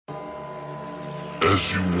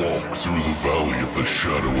As you walk through the valley of the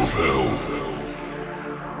shadow of hell,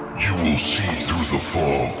 you will see through the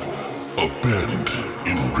fog a bend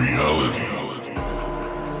in reality.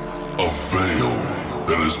 A veil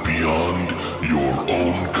that is beyond your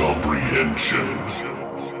own comprehension.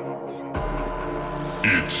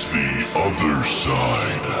 It's the other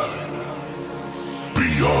side.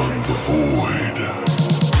 Beyond the void.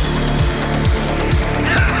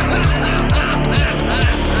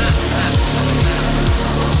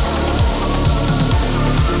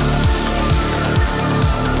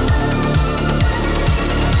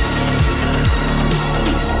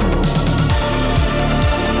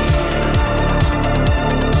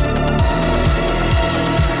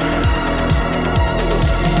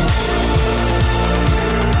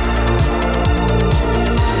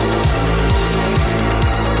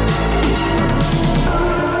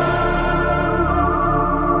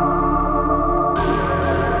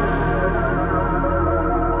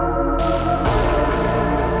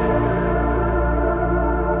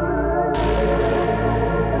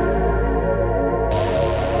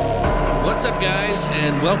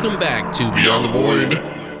 Welcome back to Beyond the Void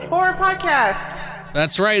Horror Podcast.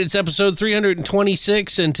 That's right, it's episode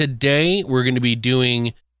 326, and today we're going to be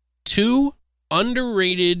doing two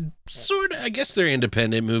underrated, I guess they're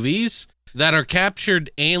independent movies, that are captured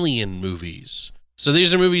alien movies. So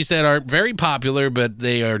these are movies that aren't very popular, but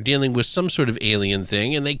they are dealing with some sort of alien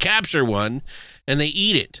thing, and they capture one, and they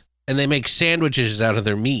eat it, and they make sandwiches out of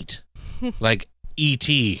their meat, like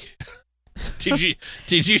E.T., Did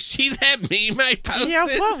you see that meme I posted? Yeah,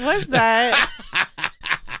 what was that?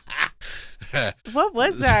 What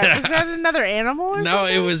was that? Was that another animal or something? No,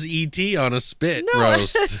 it was E.T. on a spit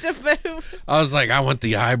roast. I was like, I want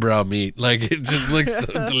the eyebrow meat. Like, it just looks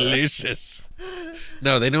so delicious.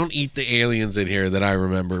 No, they don't eat the aliens in here that I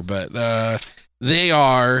remember, but they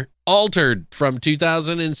are Altered from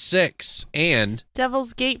 2006 and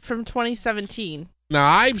Devil's Gate from 2017. Now,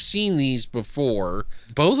 I've seen these before.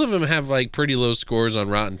 Both of them have, like, pretty low scores on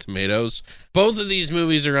Rotten Tomatoes. Both of these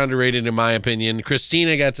movies are underrated, in my opinion.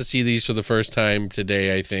 Christina got to see these for the first time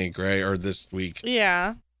today, I think, right? Or this week.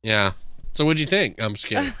 Yeah. Yeah. So what'd you think? I'm just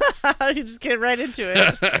kidding. You just get right into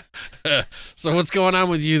it. So what's going on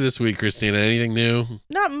with you this week, Christina? Anything new?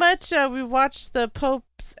 Not much. We watched The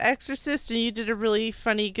Pope's Exorcist, and you did a really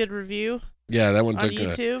funny, good review. Yeah, that one on took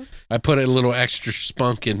YouTube. I put a little extra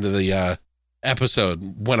spunk into the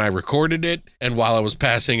episode when I recorded it and while I was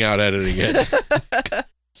passing out editing it.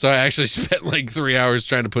 So I actually spent like 3 hours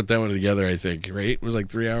trying to put that one together, I think, right? It was like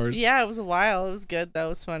 3 hours? Yeah, it was a while. It was good. That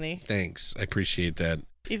was funny. Thanks. I appreciate that.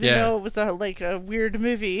 Even though it was a weird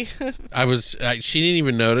movie. She didn't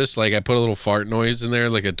even notice. Like, I put a little fart noise in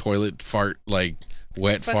there, like a toilet fart, like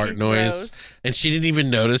wet fucking fart noise. Gross. And she didn't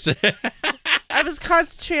even notice it. I was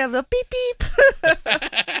concentrating on the beep beep.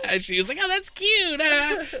 And she was like, oh, that's cute.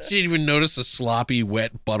 She didn't even notice the sloppy,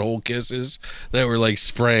 wet butthole kisses that were like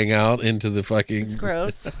spraying out into the fucking... It's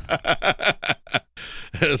gross.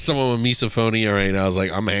 Someone with misophonia right now. I was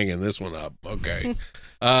like, I'm hanging this one up. Okay.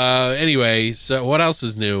 Anyway, so what else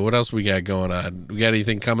is new? What else we got going on? We got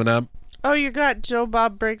anything coming up? Oh, you got Joe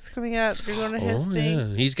Bob Briggs coming up. You're going to his thing.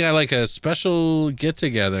 Yeah. He's got like a special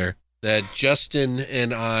get-together that Justin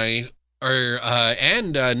and I are,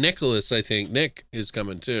 and Nicholas, I think. Nick is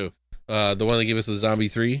coming too. The one that gave us the Zombie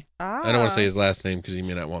 3. I don't want to say his last name because he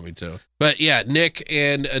may not want me to. But yeah, Nick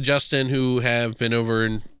and Justin, who have been over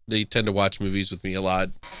and they tend to watch movies with me a lot.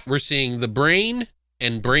 We're seeing The Brain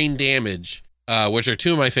and Brain Damage, which are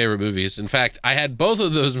two of my favorite movies. In fact, I had both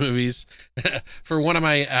of those movies for one of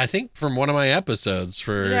my episodes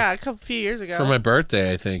a few years ago. For my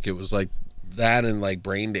birthday, I think. It was like that and like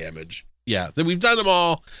Brain Damage. Yeah, we've done them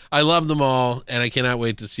all. I love them all, and I cannot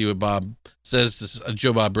wait to see what Bob says,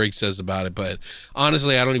 Joe Bob Briggs says about it. But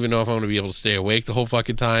honestly, I don't even know if I'm going to be able to stay awake the whole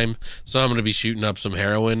fucking time. So I'm going to be shooting up some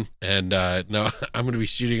heroin, and no, I'm going to be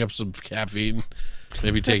shooting up some caffeine,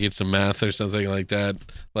 maybe taking some meth or something like that,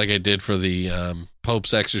 like I did for the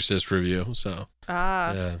Pope's Exorcist review. So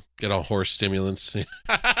yeah, get all horse stimulants. It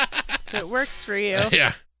works for you.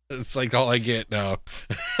 Yeah. It's like all I get now.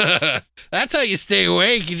 That's how you stay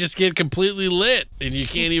awake. You just get completely lit and you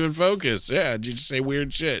can't even focus. Yeah, you just say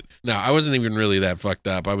weird shit. No, I wasn't even really that fucked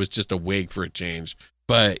up. I was just awake for a change.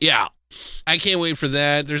 But yeah, I can't wait for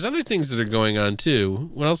that. There's other things that are going on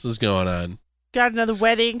too. What else is going on? Got another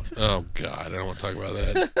wedding. Oh God, I don't want to talk about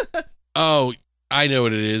that. Oh, I know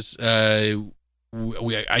what it is.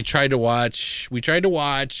 We tried to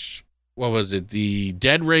watch. What was it? The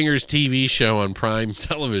Dead Ringers TV show on Prime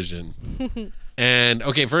Television. And,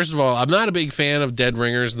 okay, first of all, I'm not a big fan of Dead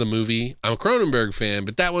Ringers, the movie. I'm a Cronenberg fan,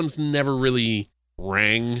 but that one's never really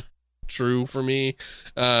rang true for me,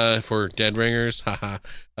 for Dead Ringers. Haha.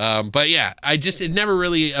 But yeah, it never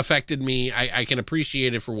really affected me. I can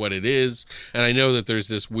appreciate it for what it is. And I know that there's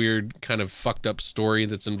this weird kind of fucked up story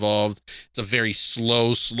that's involved. It's a very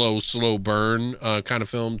slow burn kind of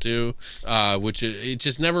film too, which it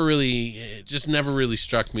just never really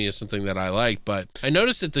struck me as something that I liked. But I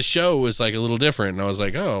noticed that the show was like a little different. And I was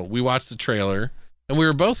like, oh, we watched the trailer and we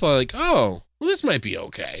were both like, oh, well, this might be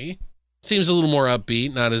okay. Seems a little more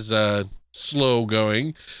upbeat, not as slow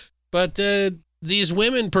going. But these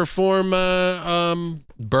women perform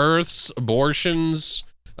births, abortions,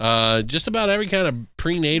 just about every kind of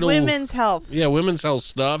prenatal... Women's health. Yeah, women's health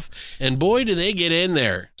stuff. And boy, do they get in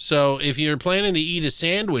there. So if you're planning to eat a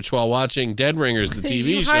sandwich while watching Dead Ringers, the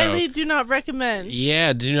TV show... highly do not recommend.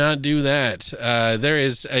 Yeah, do not do that. There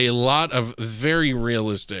is a lot of very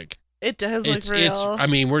realistic... It does look real. I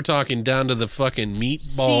mean, we're talking down to the fucking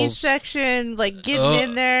meatballs. C-section, like getting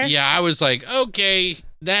in there. Yeah, I was like, okay,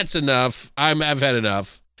 that's enough. I've had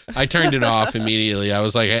enough. I turned it off immediately. I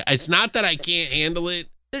was like, it's not that I can't handle it.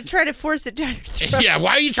 They're trying to force it down your throat. Yeah,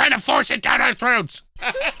 why are you trying to force it down our throats?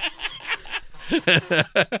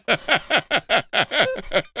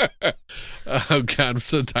 Oh, God, I'm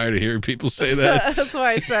so tired of hearing people say that. That's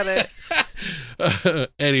why I said it.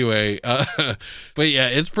 Anyway, but yeah,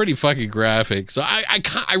 it's pretty fucking graphic. So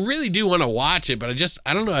I really do want to watch it, but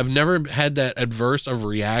I don't know. I've never had that adverse of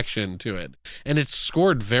reaction to it. And it's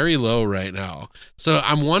scored very low right now. So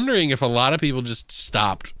I'm wondering if a lot of people just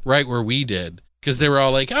stopped right where we did. Because they were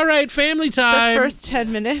all like, all right, family time. The first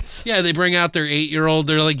 10 minutes. Yeah, they bring out their 8-year-old.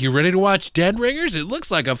 They're like, you ready to watch Dead Ringers? It looks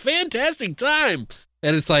like a fantastic time.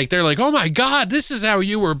 And it's like, they're like, oh my God, this is how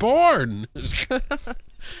you were born.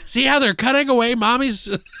 See how they're cutting away mommy's...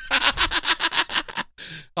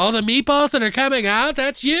 All the meatballs that are coming out,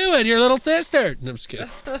 that's you and your little sister. No, I'm just kidding.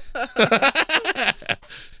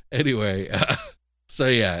 Anyway, so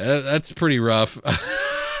yeah, that's pretty rough.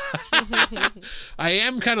 I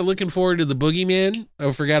am kind of looking forward to The Boogeyman.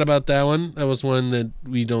 I forgot about that one. That was one that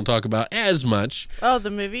we don't talk about as much. Oh,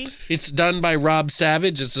 the movie? It's done by Rob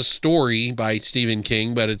Savage. It's a story by Stephen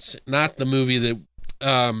King, but it's not the movie that...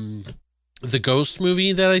 the ghost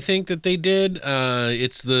movie that I think that they did.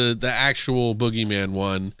 It's the actual Boogeyman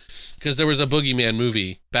one. Because there was a Boogeyman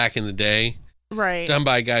movie back in the day. Right. Done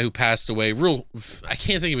by a guy who passed away. I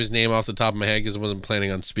can't think of his name off the top of my head because I wasn't planning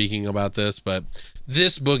on speaking about this, but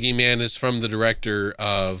this Boogeyman is from the director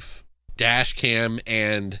of Dashcam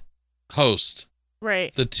and Host.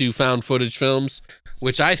 Right. The two found footage films,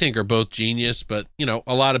 which I think are both genius, but, you know,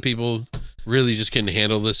 a lot of people really just couldn't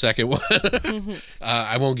handle the second one.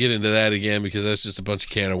 I won't get into that again because that's just a bunch of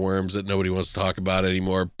can of worms that nobody wants to talk about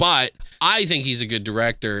anymore. But I think he's a good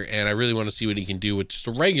director, and I really want to see what he can do with just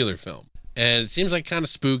a regular film. And it seems like kind of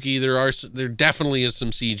spooky. There definitely is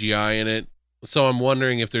some CGI in it. So I'm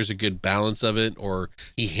wondering if there's a good balance of it or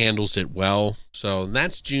he handles it well. So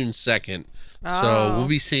that's June 2nd. Oh. So we'll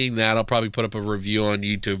be seeing that. I'll probably put up a review on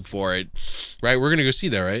YouTube for it. Right? We're going to go see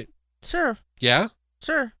that, right? Sure. Yeah?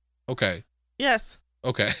 Sure. Okay. Yes.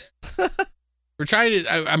 Okay.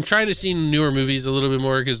 I'm trying to see newer movies a little bit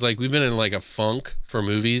more because like we've been in like a funk for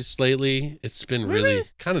movies lately. It's been really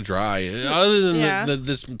kind of dry. Other than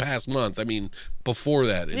this past month. I mean, before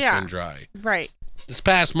that, it's been dry. Right. This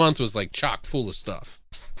past month was like chock full of stuff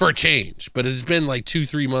for a change, but it's been like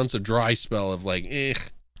 2-3 months of dry spell of like,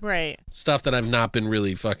 right. Stuff that I've not been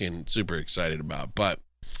really fucking super excited about. But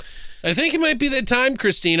I think it might be that time,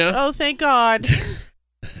 Christina. Oh, thank God.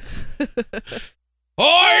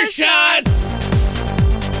 Horse shots!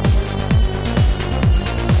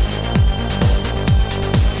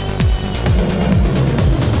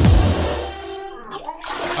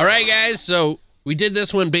 All right, guys, so we did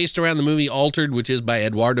this one based around the movie Altered, which is by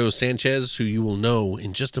Eduardo Sanchez, who you will know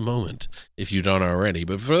in just a moment if you don't already.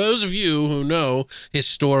 But for those of you who know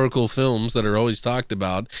historical films that are always talked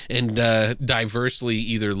about and diversely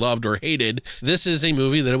either loved or hated, this is a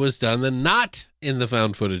movie that was done not in the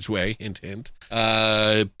found footage way, hint, hint.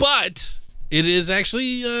 But it is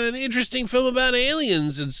actually an interesting film about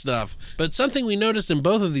aliens and stuff. But something we noticed in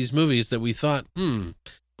both of these movies that we thought,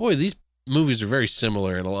 boy, these movies are very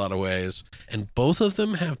similar in a lot of ways, and both of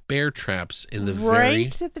them have bear traps in the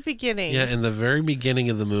at the beginning. Yeah, in the very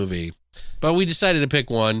beginning of the movie. But we decided to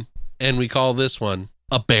pick one, and we call this one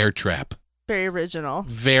a bear trap. Very original.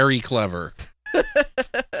 Very clever.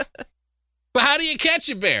 But how do you catch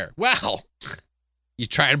a bear? Well, you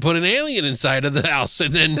try to put an alien inside of the house,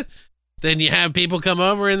 and then you have people come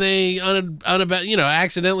over and they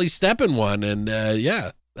accidentally step in one, and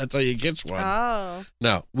That's how you get one. Oh.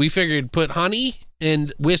 No, we figured put honey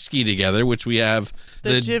and whiskey together, which we have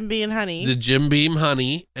The Jim Beam honey. The Jim Beam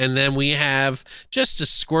honey. And then we have just a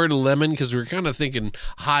squirt of lemon because we were kind of thinking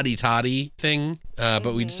hottie toddy thing,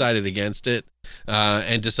 but we decided against it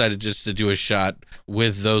and decided just to do a shot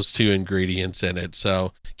with those two ingredients in it.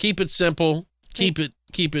 So keep it simple. Keep it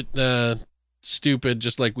stupid,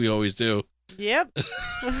 just like we always do. Yep.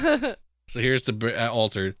 So here's the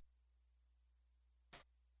altered.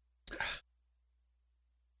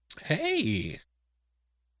 Hey.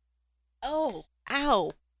 Oh,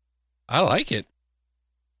 ow. I like it.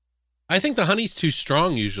 I think the honey's too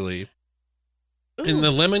strong usually. Ooh. And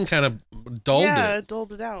the lemon kind of dulled it. Yeah, it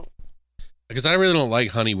dulled it out. Because I really don't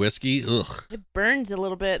like honey whiskey. Ugh. It burns a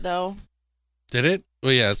little bit, though. Did it?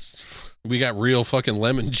 Well, yeah, we got real fucking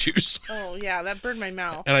lemon juice. Oh, yeah, that burned my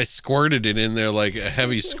mouth. And I squirted it in there like a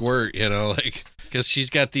heavy squirt, like, because she's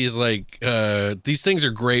got these, these things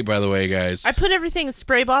are great, by the way, guys. I put everything in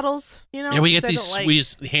spray bottles, And we get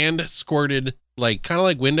these hand squirted, kind of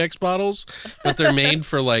like Windex bottles, but they're made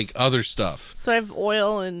for, other stuff. So I have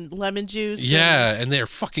oil and lemon juice. Yeah, and they're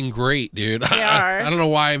fucking great, dude. They are. I don't know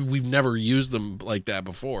why we've never used them like that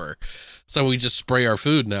before. So we just spray our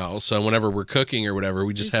food now. So whenever we're cooking or whatever,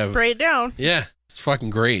 we just have... spray it down. Yeah, it's fucking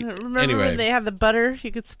great. Remember when they had the butter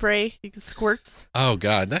you could spray? You could squirts? Oh,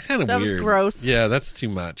 God, that kind of weird. That was gross. Yeah, that's too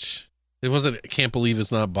much. It wasn't, I can't believe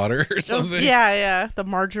it's not butter or something. Yeah, the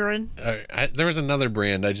margarine. There was another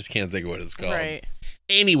brand, I just can't think of what it's called. Right.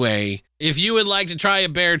 Anyway, if you would like to try a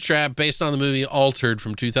bear trap based on the movie Altered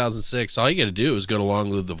from 2006, all you got to do is go to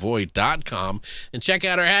longlivethevoid.com and check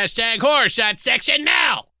out our hashtag horror shot section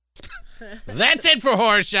now. That's it for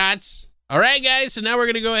horror shots. All right, guys, so now we're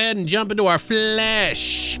going to go ahead and jump into our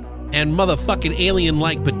flesh and motherfucking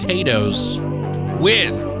alien-like potatoes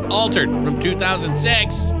with Altered from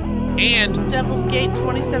 2006 and Devil's Gate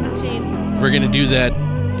 2017. We're going to do that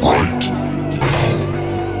right now.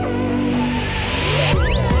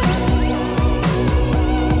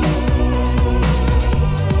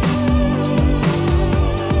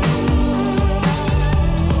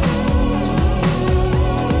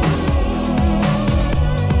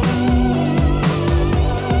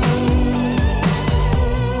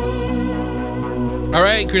 All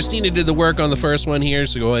right, Christina did the work on the first one here,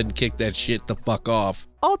 so go ahead and kick that shit the fuck off.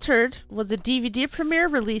 Altered was a DVD premiere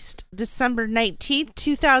released December 19th,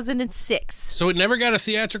 2006. So it never got a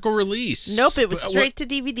theatrical release? Nope, it was straight to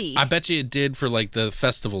DVD. I bet you it did for the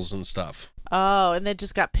festivals and stuff. Oh, and then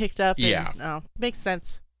just got picked up. Yeah. Makes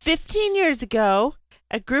sense. 15 years ago,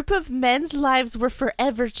 a group of men's lives were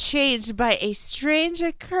forever changed by a strange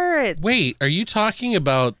occurrence. Wait, are you talking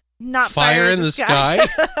about Not Fire in the Sky?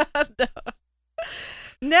 No.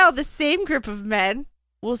 Now, the same group of men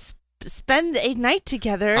will spend a night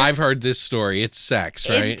together. I've heard this story. It's sex,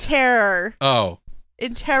 right? In terror. Oh.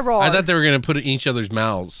 In terror. I thought they were going to put it in each other's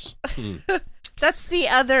mouths. That's the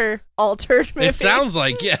other Altered movie. It sounds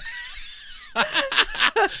like, yeah.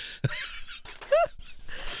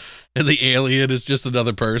 And the alien is just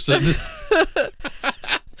another person.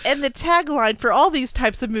 And the tagline for all these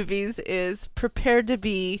types of movies is "Prepare to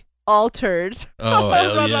be altered." Oh,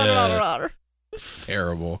 hell yeah.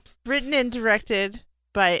 Terrible. Written and directed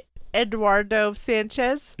by Eduardo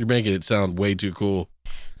Sanchez. You're making it sound way too cool.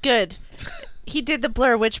 Good. He did the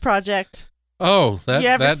Blair Witch Project. Oh, that you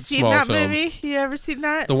ever that seen small that film. movie? You ever seen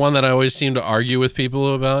that? The one that I always seem to argue with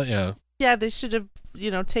people about, yeah. Yeah, they should have,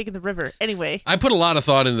 taken the river. Anyway. I put a lot of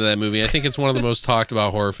thought into that movie. I think it's one of the most talked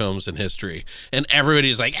about horror films in history. And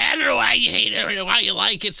everybody's like, I don't know why you hate it. I don't know why you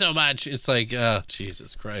like it so much. It's like, oh,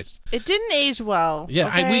 Jesus Christ. It didn't age well. Yeah,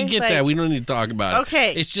 okay? we get that. We don't need to talk about it.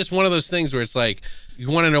 Okay. It's just one of those things where it's like, you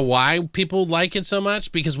want to know why people like it so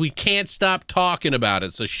much? Because we can't stop talking about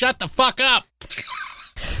it. So shut the fuck up.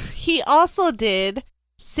 He also did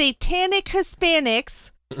Satanic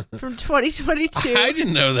Hispanics from 2022. I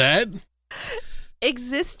didn't know that.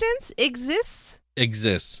 Exists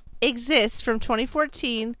from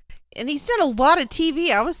 2014, and he's done a lot of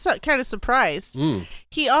TV. I was kind of surprised.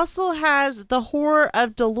 He also has The Horror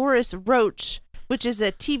of Dolores Roach, which is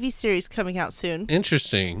a TV series coming out soon.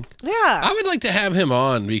 Interesting. Yeah. I would like to have him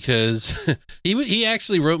on because he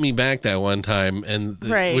actually wrote me back that one time, and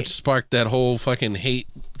which sparked that whole fucking hate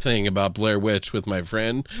thing about Blair Witch with my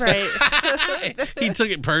friend. Right. He took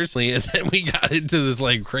it personally, and then we got into this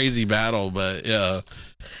crazy battle. But yeah,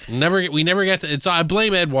 we never got to. I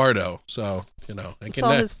blame Eduardo. So it's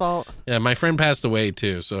all his fault. Yeah, my friend passed away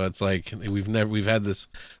too, so it's like we've had this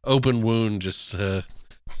open wound just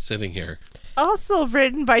sitting here. Also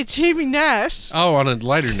written by Jamie Nash. Oh, on a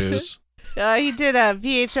lighter news. He did a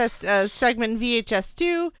VHS segment VHS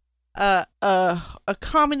 2, A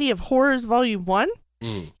Comedy of Horrors Volume 1.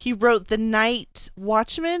 Mm. He wrote The Night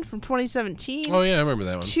Watchman from 2017. Oh, yeah, I remember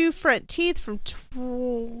that one. Two Front Teeth from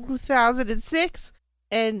 2006.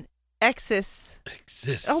 And Exists.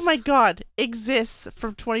 Oh, my God. Exists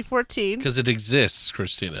from 2014. Because it exists,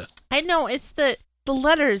 Christina. I know. It's the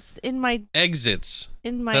letters in my... Exits.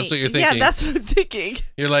 In my... That's what you're thinking. Yeah, that's what I'm thinking.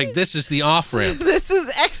 You're like, this is the off-ramp. This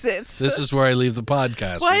is Exits. This is where I leave the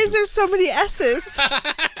podcast. Why is there so many S's?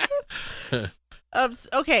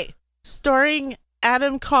 Okay. Starring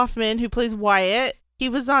Adam Kaufman, who plays Wyatt. He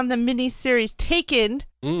was on the miniseries Taken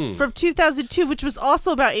from 2002, which was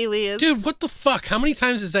also about aliens. Dude, what the fuck? How many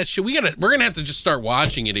times is that shit? We're gonna have to just start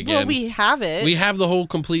watching it again. Well, we have it. We have the whole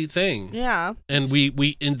complete thing. Yeah. And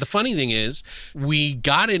and the funny thing is, we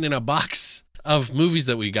got it in a box of movies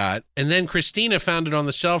that we got, and then Christina found it on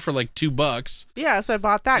the shelf for like $2. Yeah, so I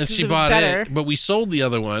bought that and because she it was bought better. it, but we sold the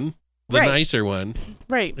other one, the nicer one.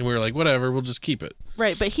 Right. And we were like, whatever, we'll just keep it.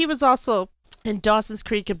 Right, but he was also in Dawson's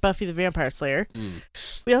Creek and Buffy the Vampire Slayer.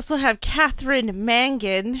 We also have Catherine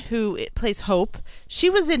Mangan, who plays Hope.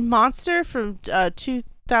 She was in Monster from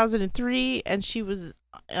 2003, and she was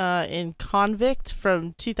in Convict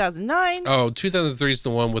from 2009. Oh, 2003 is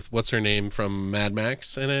the one with what's her name from Mad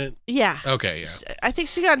Max in it? Yeah. Okay, yeah. I think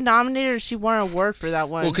she got nominated or she won an award for that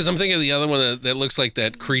one. Well, because I'm thinking of the other one that looks like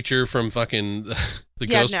that creature from fucking the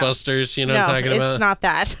Ghostbusters, you know what I'm talking about? It's not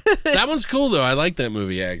that. That one's cool, though. I like that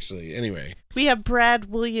movie, actually. Anyway. We have Brad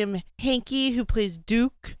William Hankey, who plays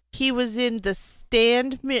Duke. He was in the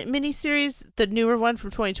Stand miniseries, the newer one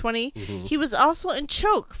from 2020. Mm-hmm. He was also in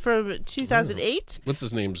Choke from 2008. What's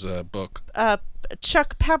his name's book?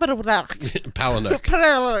 Chuck Palahniuk.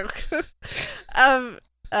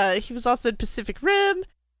 He was also in Pacific Rim,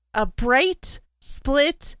 Bright,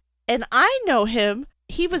 Split, and I know him.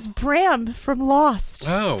 He was Bram from Lost.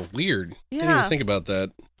 Oh, weird. Yeah. Didn't even think about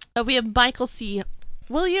that. We have Michael C.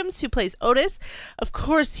 Williams, who plays Otis. Of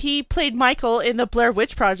course, he played Michael in the Blair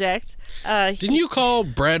Witch Project. Didn't you call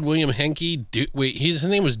Brad William Henke Duke? Wait, his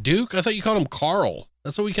name was Duke? I thought you called him Carl.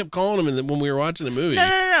 That's what we kept calling him when we were watching the movie.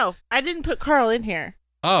 No. I didn't put Carl in here.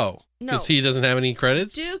 Oh, because he doesn't have any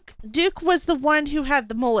credits? Duke was the one who had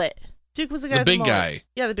the mullet. Duke was the guy with the mullet. The big guy.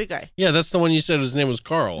 Yeah, the big guy. Yeah, that's the one you said his name was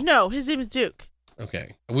Carl. No, his name is Duke.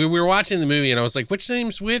 Okay. We were watching the movie, and I was like, which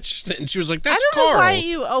name's which? And she was like, that's Carl. I don't know why Carl.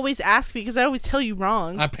 you always ask me, because I always tell you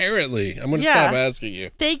wrong. Apparently. I'm going to stop asking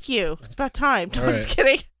you. Thank you. It's about time. No, All I'm just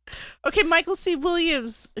kidding. Okay, Michael C.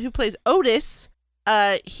 Williams, who plays Otis,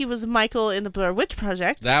 he was Michael in the Blair Witch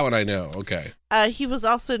Project. That one I know. Okay. He was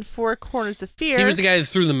also in Four Corners of Fear. He was the guy that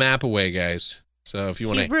threw the map away, guys. So if you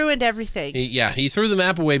want to... He ruined everything. He threw the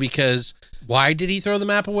map away because... Why did he throw the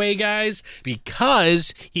map away, guys?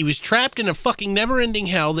 Because he was trapped in a fucking never-ending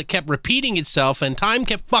hell that kept repeating itself, and time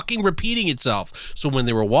kept fucking repeating itself. So when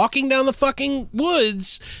they were walking down the fucking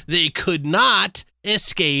woods, they could not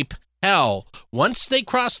escape hell. Once they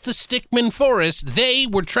crossed the Stickman Forest, they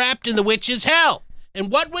were trapped in the witch's hell.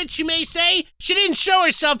 And what witch, you may say? She didn't show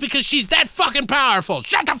herself because she's that fucking powerful.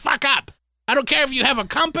 Shut the fuck up! I don't care if you have a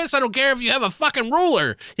compass. I don't care if you have a fucking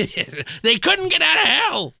ruler. They couldn't get out of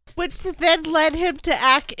hell. Which then led him to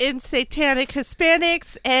act in Satanic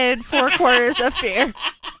Hispanics and Four Corners of Fear.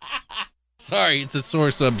 Sorry, it's a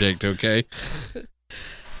sore subject, okay?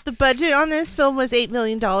 The budget on this film was $8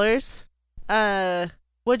 million.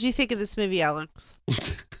 What'd you think of this movie, Alex?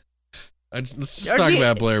 Let's just talk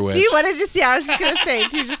about Blair Witch. Do you want to just, I was just going to say,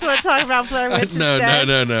 do you just want to talk about Blair Witch instead?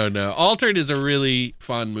 No. Altered is a really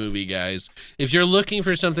fun movie, guys. If you're looking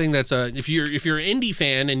for something that's if you're an indie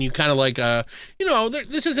fan and you kind of like,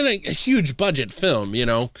 this isn't a huge budget film,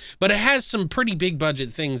 but it has some pretty big budget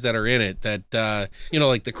things that are in it that,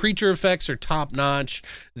 like the creature effects are top notch.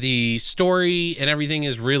 The story and everything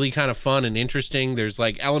is really kind of fun and interesting. There's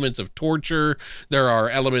like elements of torture. There are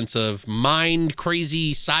elements of mind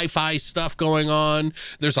crazy sci-fi stuff going on.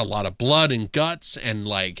 There's a lot of blood and guts and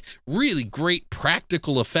like really great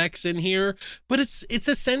practical effects in here, but it's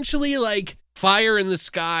essentially like Fire in the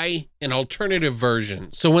Sky, an alternative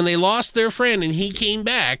version. So when they lost their friend and he came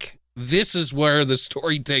back, this is where the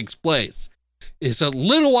story takes place. It's a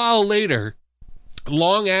little while later,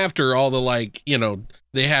 long after all the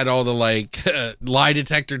they had all the lie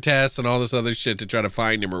detector tests and all this other shit to try to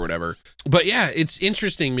find him or whatever. But yeah, it's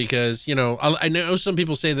interesting because, I know some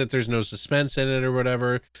people say that there's no suspense in it or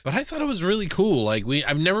whatever, but I thought it was really cool.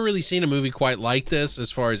 I've never really seen a movie quite like this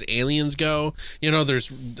as far as aliens go.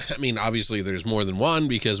 Obviously there's more than one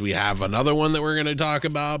because we have another one that we're going to talk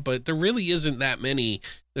about, but there really isn't that many.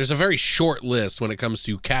 There's a very short list when it comes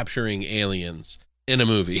to capturing aliens in a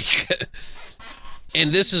movie.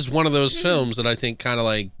 And this is one of those films that I think kind of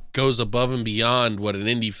goes above and beyond what an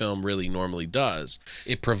indie film really normally does.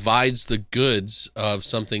 It provides the goods of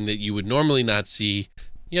something that you would normally not see,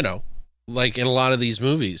 like in a lot of these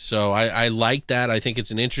movies. So I like that. I think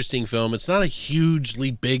it's an interesting film. It's not a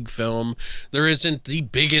hugely big film. There isn't the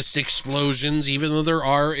biggest explosions, even though there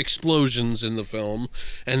are explosions in the film.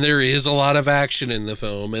 And there is a lot of action in the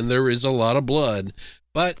film. And there is a lot of blood.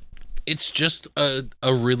 But it's just a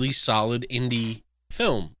really solid indie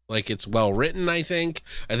film. Like, it's well written, I think.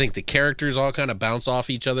 I think the characters all kind of bounce off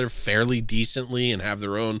each other fairly decently and have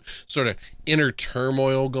their own sort of inner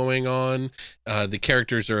turmoil going on. The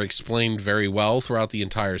characters are explained very well throughout the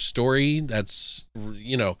entire story. That's,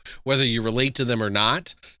 whether you relate to them or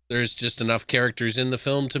not, there's just enough characters in the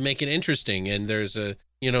film to make it interesting. And there's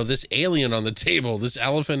this alien on the table, this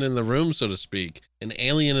elephant in the room, so to speak, an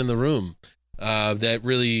alien in the room that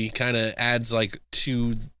really kind of adds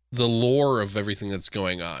to the lore of everything that's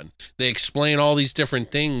going on. They explain all these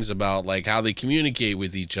different things about how they communicate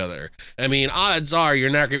with each other. I mean, odds are you're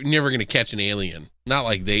never going to catch an alien. Not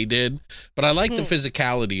like they did, but I like the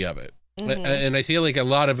physicality of it. Mm-hmm. And I feel like a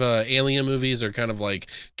lot of alien movies are kind of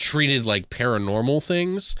treated like paranormal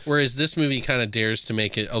things, whereas this movie kind of dares to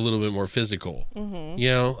make it a little bit more physical,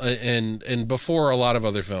 and before a lot of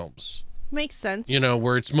other films. Makes sense.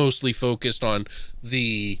 Where it's mostly focused on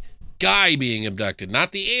the guy being abducted,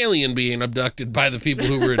 not the alien being abducted by the people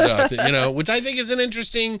who were abducted, which I think is an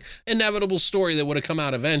interesting, inevitable story that would have come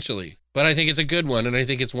out eventually. But I think it's a good one, and I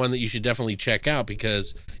think it's one that you should definitely check out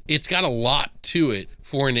because it's got a lot to it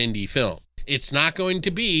for an indie film. It's not going to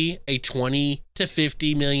be a $20 to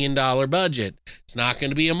 $50 million budget. It's not going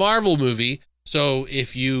to be a Marvel movie. So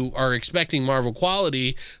if you are expecting Marvel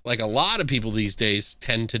quality, like a lot of people these days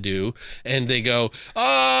tend to do, and they go,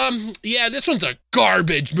 yeah, this one's a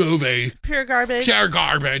garbage movie. Pure garbage. Pure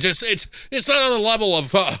garbage. It's not on the level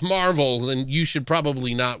of Marvel, then you should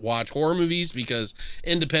probably not watch horror movies because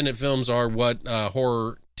independent films are what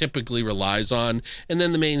horror typically relies on, and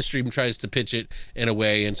then the mainstream tries to pitch it in a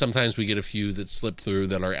way, and sometimes we get a few that slip through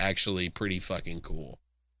that are actually pretty fucking cool.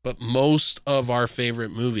 But most of our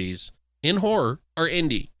favorite movies in horror are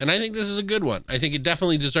indie, and I think this is a good one. I think it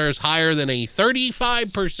definitely deserves higher than a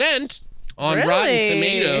 35% on Rotten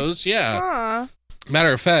Tomatoes. Yeah.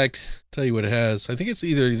 Matter of fact, tell you what it has. I think it's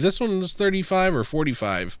either this one's 35 or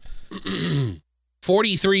 45.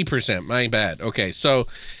 43%. My bad. Okay, so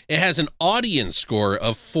it has an audience score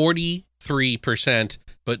of 43%,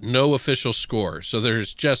 but no official score. So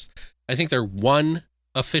there's just, I think they're one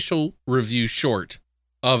official review short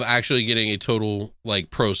of actually getting a total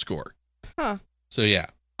pro score. Huh. So yeah,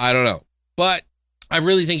 I don't know, but I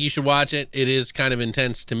really think you should watch it. It is kind of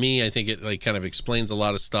intense to me. I think it kind of explains a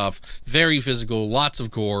lot of stuff. Very physical, lots of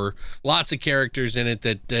gore, lots of characters in it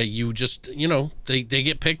that you just, they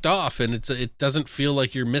get picked off, and it doesn't feel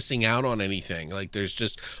like you're missing out on anything. Like there's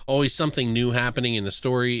just always something new happening in the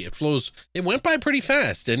story. It went by pretty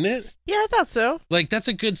fast, didn't it? Yeah, I thought so. That's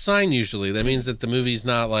a good sign usually. That means that the movie's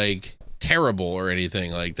not terrible or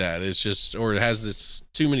anything like that. It's just, or it has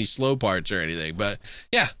too many slow parts or anything. But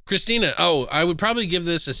yeah, Christina, I would probably give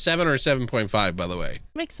this a 7 or 7.5, by the way.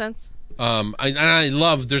 Makes sense. I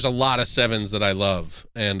love, there's a lot of 7s that I love,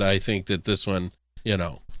 and I think that this one,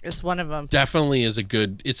 it's one of them. Definitely is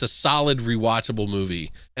it's a solid rewatchable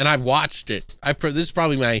movie, and I've watched it. This is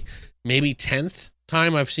probably my maybe 10th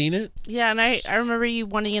time I've seen it. Yeah, and I remember you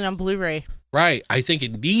wanting it on Blu-ray. Right. I think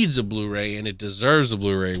it needs a Blu-ray, and it deserves a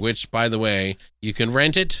Blu-ray, which, by the way, you can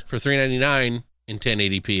rent it for $3.99 in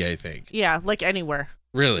 1080p, I think. Yeah, anywhere.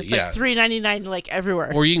 Really? It's yeah. $3.99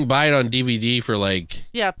 everywhere. Or you can buy it on DVD for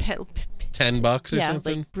yeah, $10 or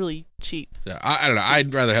something. Really cheap. Yeah, I don't know.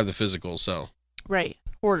 I'd rather have the physical, so. Right.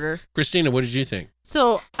 Order. Christina, what did you think?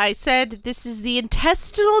 So I said this is the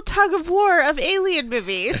intestinal tug of war of alien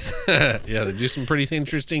movies. Yeah, they do some pretty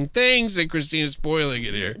interesting things, and Christina's spoiling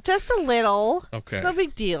it here. Just a little. Okay. It's no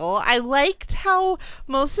big deal. I liked how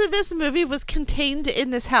most of this movie was contained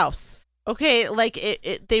in this house. Okay,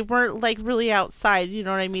 they weren't really outside, you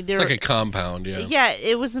know what I mean? It's like a compound, yeah. Yeah,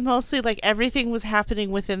 it was mostly everything was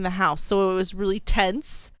happening within the house, so it was really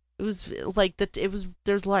tense. It was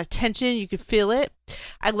there's a lot of tension, you could feel it.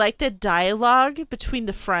 I like the dialogue between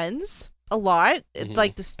the friends a lot. Mm-hmm.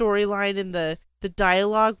 The storyline and the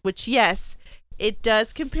dialogue, which yes, it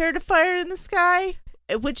does compare to Fire in the Sky,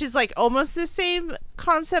 which is almost the same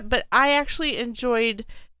concept, but I actually enjoyed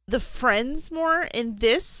the friends more in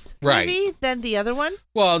this movie than the other one.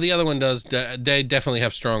 Well, the other one does. They definitely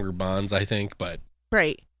have stronger bonds, I think, but.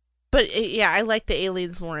 Right. But yeah, I like the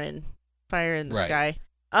aliens more in Fire in the Sky.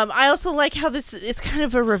 I also like how it's kind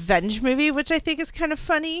of a revenge movie, which I think is kind of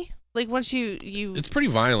funny. Like once you it's pretty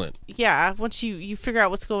violent. Yeah, once you figure out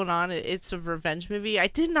what's going on, it's a revenge movie. I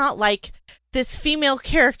did not like this female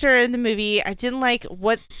character in the movie. I didn't like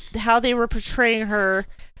how they were portraying her.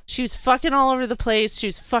 She was fucking all over the place. She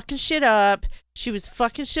was fucking shit up. She was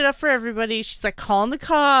fucking shit up for everybody. She's like calling the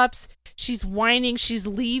cops. She's whining. She's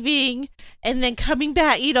leaving and then coming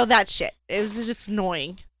back. That shit. It was just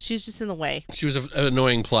annoying. She was just in the way. She was an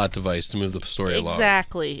annoying plot device to move the story along.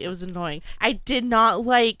 Exactly. It was annoying. I did not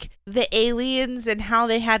like the aliens and how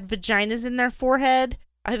they had vaginas in their forehead.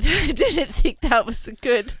 I didn't think that was a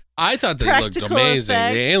good I thought they looked amazing.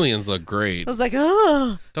 Effect. The aliens look great. I was like,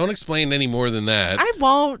 oh. Don't explain any more than that. I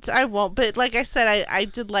won't. But like I said, I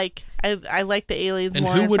did like... I like the aliens and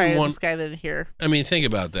more who in wouldn't Fire want in the Sky than here. I mean, think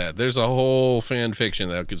about that. There's a whole fan fiction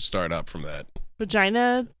that could start up from that.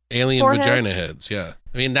 Vagina? Alien foreheads? vagina heads, yeah.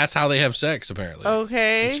 I mean, that's how they have sex, apparently.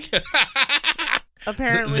 Okay.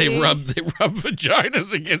 Apparently. They rub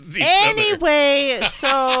vaginas against each other. Anyway,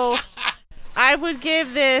 so I would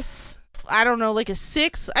give this, I don't know, like a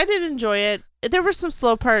 6. I did enjoy it. There were some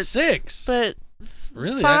slow parts. 6? But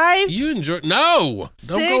really? 5? You enjoyed... No! 6?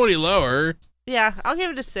 Don't go any lower. Yeah, I'll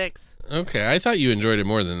give it a 6. Okay, I thought you enjoyed it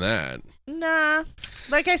more than that. Nah.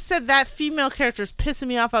 Like I said, that female character is pissing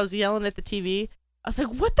me off. I was yelling at the TV. I was like,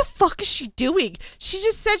 what the fuck is she doing? She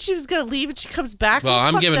just said she was going to leave and she comes back. Well,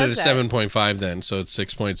 I'm giving it a 7.5 then, so it's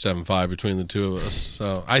 6.75 between the two of us.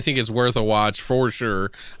 So I think it's worth a watch for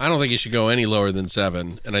sure. I don't think it should go any lower than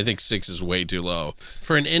 7, and I think 6 is way too low.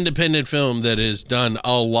 For an independent film that has done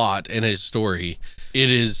a lot in his story,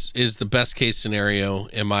 it is the best case scenario,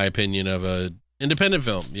 in my opinion, of a independent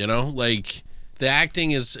film, Like, the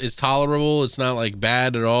acting is tolerable. It's not, like,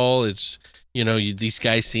 bad at all. It's... these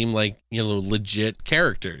guys seem like, legit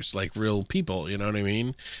characters, like real people, you know what I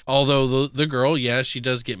mean? Although the girl, yeah, she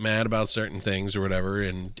does get mad about certain things or whatever,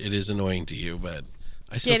 and it is annoying to you, but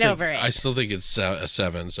I still think it's a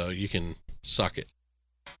 7, so you can suck it.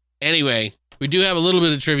 Anyway, we do have a little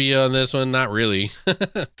bit of trivia on this one. Not really.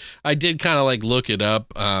 I did kind of like look it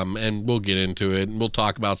up, and we'll get into it, and we'll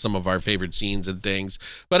talk about some of our favorite scenes and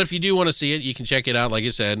things. But if you do want to see it, you can check it out, like I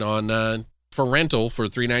said, on for rental for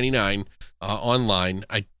 $3.99. Online.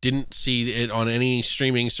 I didn't see it on any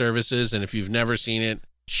streaming services, and if you've never seen it,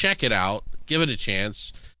 check it out. Give it a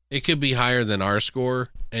chance. It could be higher than our score,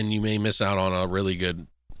 and you may miss out on a really good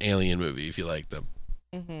alien movie if you like them.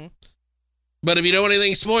 Mm-hmm. But if you don't want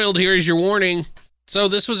anything spoiled, here is your warning. So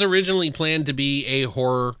this was originally planned to be a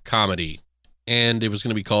horror comedy, and it was going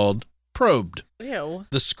to be called Probed. Ew.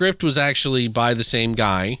 The script was actually by the same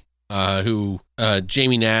guy who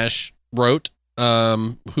Jamie Nash wrote.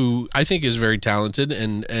 Who I think is very talented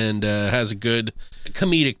and has a good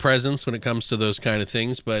comedic presence when it comes to those kind of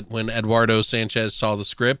things. But when Eduardo Sanchez saw the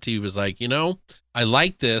script, he was like, I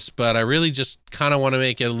like this, but I really just kind of want to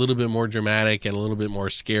make it a little bit more dramatic and a little bit more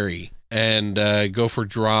scary and go for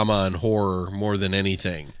drama and horror more than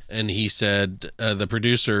anything. And he said the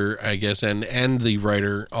producer, I guess, and the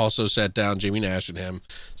writer also sat down, Jamie Nash and him,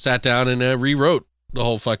 sat down and rewrote the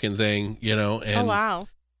whole fucking thing, And, oh, wow.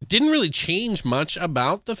 Didn't really change much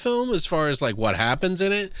about the film as far as like what happens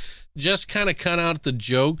in it. Just kind of cut out the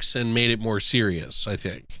jokes and made it more serious, I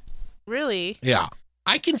think. Really? Yeah.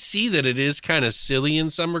 I can see that it is kind of silly in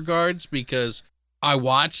some regards because I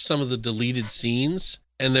watched some of the deleted scenes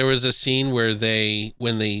and there was a scene where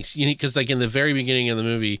because like in the very beginning of the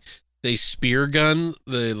movie, they spear gun,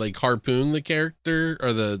 harpoon the character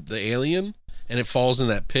or the alien and it falls in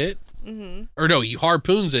that pit. Mm-hmm. Or no, he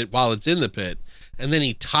harpoons it while it's in the pit. And then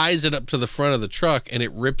he ties it up to the front of the truck and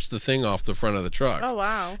it rips the thing off the front of the truck. Oh,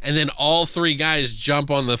 wow. And then all 3 guys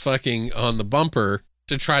jump on the bumper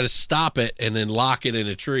to try to stop it and then lock it in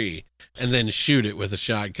a tree and then shoot it with a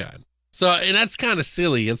shotgun. So, and that's kind of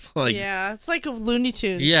silly. It's like... Yeah, it's like a Looney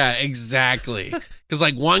Tunes. Yeah, exactly. Because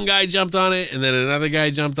like one guy jumped on it and then another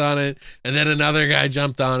guy jumped on it and then another guy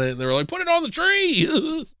jumped on it and they were like, put it on the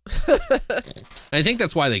tree. I think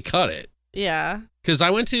that's why they cut it. Yeah. Because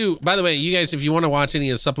I went to, by the way, you guys, if you want to watch any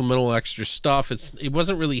of the supplemental extra stuff, it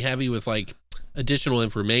wasn't really heavy with like additional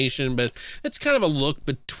information, but it's kind of a look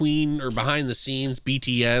between or behind the scenes,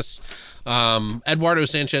 BTS. Eduardo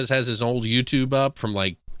Sanchez has his old YouTube up from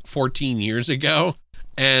like 14 years ago.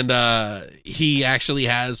 And he actually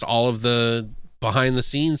has all of the behind the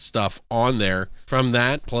scenes stuff on there from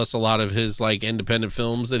that, plus a lot of his like independent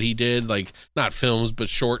films that he did, like not films, but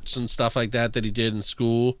shorts and stuff like that he did in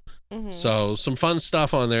school. Mm-hmm. So some fun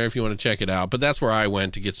stuff on there if you want to check it out. But that's where I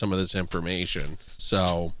went to get some of this information.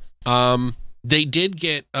 So they did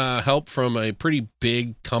get help from a pretty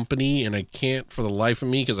big company, and I can't for the life of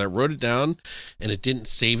me because I wrote it down and it didn't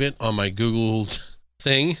save it on my Google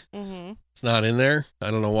thing. Mm-hmm. It's not in there. I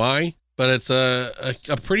don't know why, but it's a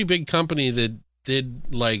pretty big company that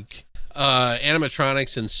did like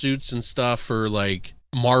animatronics and suits and stuff for like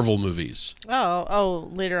Marvel movies. Oh,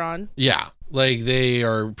 later on. Yeah, like they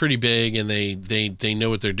are pretty big and they know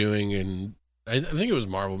what they're doing, and I think it was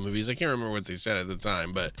Marvel movies. I can't remember what they said at the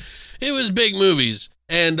time, but it was big movies,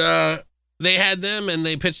 and they had them and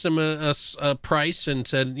they pitched them a price and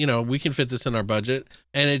said, we can fit this in our budget.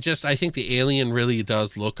 And I think the alien really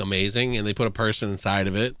does look amazing, and they put a person inside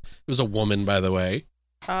of it. It was a woman, by the way.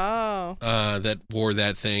 Oh. That wore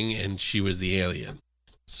that thing, and she was the alien.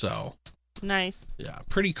 So nice. Yeah,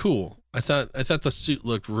 pretty cool. I thought the suit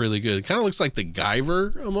looked really good. It kind of looks like the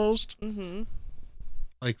Guyver almost. Mm-hmm.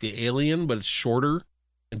 Like the alien, but it's shorter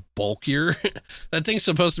and bulkier. That thing's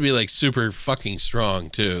supposed to be like super fucking strong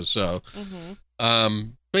too. So,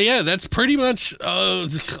 but yeah, that's pretty much all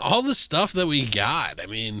the stuff that we got. I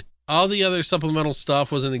mean, all the other supplemental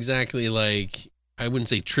stuff wasn't exactly like, I wouldn't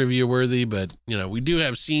say trivia worthy, but we do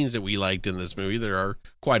have scenes that we liked in this movie. There are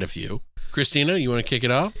quite a few. Christina, you want to kick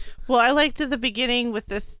it off? Well, I liked at the beginning with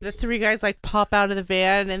the three guys like pop out of the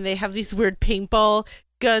van and they have these weird paintball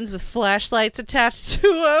guns with flashlights attached to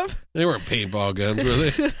them. They weren't paintball guns, were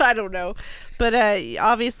they? I don't know. But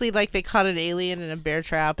obviously, like, they caught an alien in a bear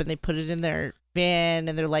trap and they put it in their van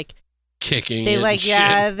and they're like kicking they it like, and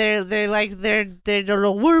yeah, shit. they don't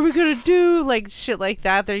know, what are we gonna do? Like, shit like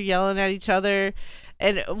that. They're yelling at each other.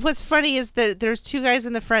 And what's funny is that there's two guys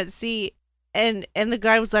in the front seat and the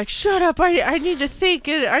guy was like, shut up, I need to think,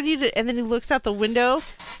 and then he looks out the window.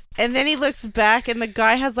 And then he looks back, and the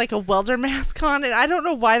guy has, like, a welder mask on, and I don't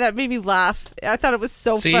know why that made me laugh. I thought it was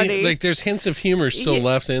so funny. Like, there's hints of humor still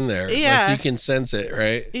left in there. Yeah. Like, you can sense it,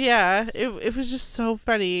 right? Yeah, it was just so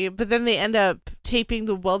funny. But then they end up taping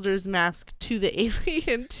the welder's mask to the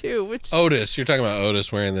alien, too, which... Otis. You're talking about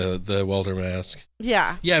Otis wearing the welder mask.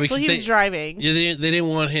 Yeah. Yeah, because he was driving. Yeah, they didn't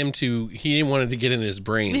want him to... He didn't want it to get in his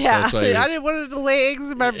brain. Yeah, so that's why I didn't want it to lay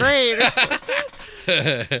eggs in my brain.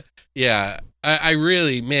 Yeah. I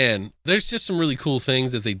really, man, there's just some really cool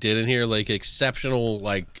things that they did in here, like exceptional,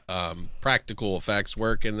 like, practical effects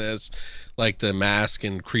work in this, like the mask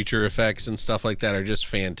and creature effects and stuff like that are just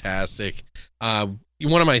fantastic.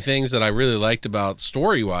 One of my things that I really liked about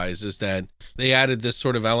story-wise is that they added this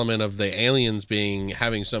sort of element of the aliens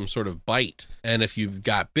having some sort of bite. And if you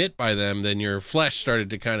got bit by them, then your flesh started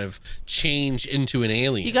to kind of change into an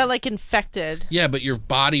alien. You got, like, infected. Yeah, but your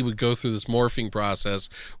body would go through this morphing process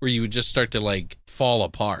where you would just start to, like, fall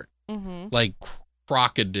apart. Mm-hmm. Like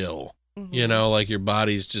crocodile. Mm-hmm. Like your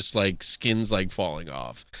body's just, like, skin's, like, falling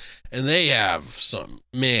off. And they have some,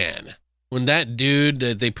 man... When that dude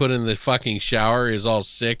that they put in the fucking shower is all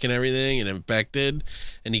sick and everything and infected,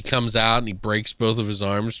 and he comes out and he breaks both of his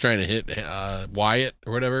arms trying to hit Wyatt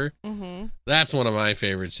or whatever, that's one of my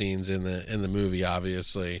favorite scenes in the movie,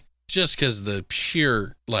 obviously. Just because the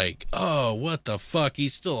pure, like, oh, what the fuck,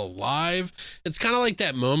 he's still alive? It's kind of like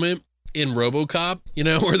that moment in RoboCop,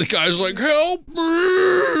 where the guy's like, help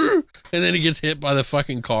me! And then he gets hit by the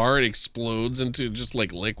fucking car and explodes into just,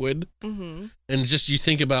 like, liquid. Mm-hmm. And just you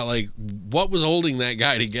think about, like, what was holding that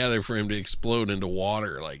guy together for him to explode into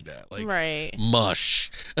water like that? Like, right.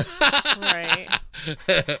 Mush. Right.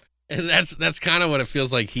 And that's kind of what it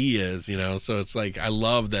feels like he is, So it's like, I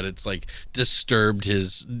love that it's, like, disturbed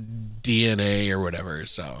his DNA or whatever,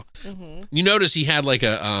 so. Mm-hmm. You notice he had, like,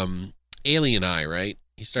 a alien eye, right?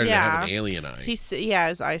 He started to have an alien eye.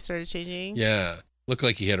 His eye started changing. Yeah. Looked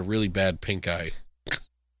like he had a really bad pink eye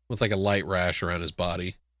with like a light rash around his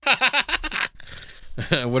body.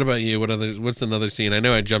 What about you? What's another scene? I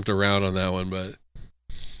know I jumped around on that one, but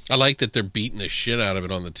I like that they're beating the shit out of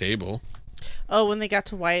it on the table. Oh, when they got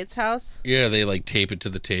to Wyatt's house? Yeah, they like tape it to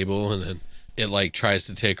the table and then it like tries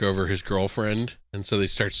to take over his girlfriend. And so they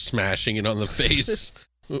start smashing it on the face.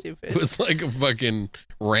 Stupid. With like a fucking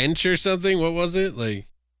wrench or something. What was it? Like,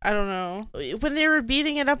 I don't know. When they were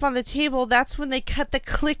beating it up on the table, that's when they cut the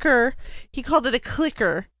clicker. He called it a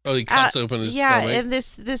clicker. Oh, he cuts open his stomach. Yeah, and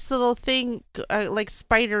this little thing, like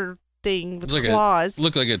spider thing with claws.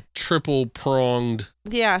 Looked like a triple pronged.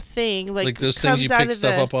 Yeah, thing. Like those things you pick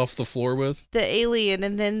stuff up off the floor with. The alien,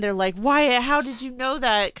 and then they're like, Wyatt, how did you know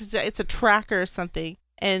that? Because it's a tracker or something.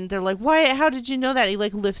 And they're like, Wyatt, how did you know that? He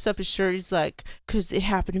like lifts up his shirt. He's like, because it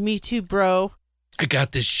happened to me too, bro. I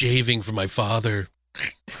got this shaving from my father.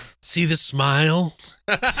 See the smile?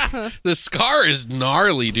 The scar is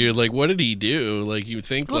gnarly, dude. Like, what did he do? Like, you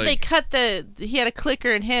think they cut he had a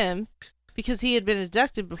clicker in him because he had been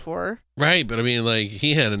abducted before. Right, but I mean, like,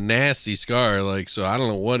 he had a nasty scar, like, so I don't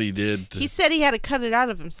know what he did. He said he had to cut it out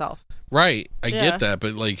of himself. Right, I get that,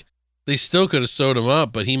 but like, They still could have sewed him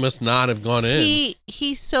up, but he must not have gone in.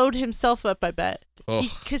 He sewed himself up, I bet.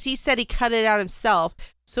 Because he said he cut it out himself,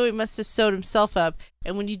 so he must have sewed himself up.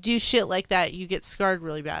 And when you do shit like that, you get scarred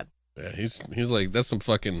really bad. Yeah, he's like, that's some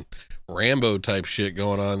fucking Rambo type shit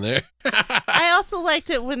going on there. I also liked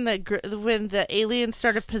it when the alien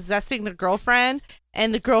started possessing the girlfriend,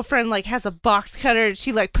 and the girlfriend like has a box cutter, and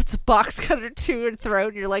she like puts a box cutter to her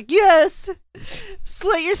throat, and you're like, yes,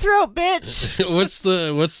 slit your throat, bitch. what's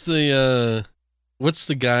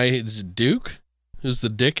the guy? Is it Duke? Who's the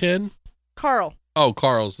dickhead? Carl. Oh,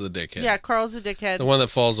 Carl's the dickhead. Yeah, Carl's the dickhead. The one that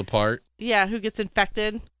falls apart. Yeah, who gets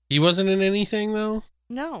infected. He wasn't in anything though?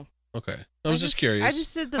 No. Okay. I was just curious. I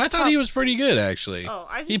just did I thought he was pretty good, actually. Oh,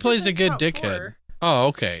 he plays a good dickhead. 4. Oh,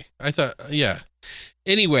 okay. I thought, yeah.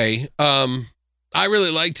 Anyway, I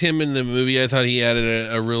really liked him in the movie. I thought he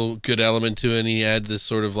added a real good element to it, and he had this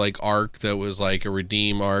sort of like arc that was like a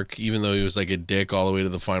redeem arc, even though he was like a dick all the way to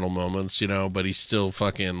the final moments, but he still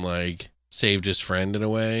fucking like saved his friend in a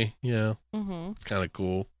way, Mm-hmm. It's kind of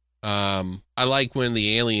cool. I like when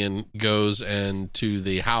the alien goes to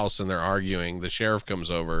the house and they're arguing. The sheriff comes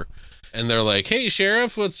over and they're like, "Hey,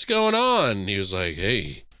 sheriff, what's going on?" And he was like,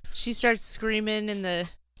 "Hey." She starts screaming in the...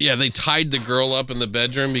 Yeah, they tied the girl up in the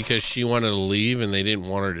bedroom because she wanted to leave and they didn't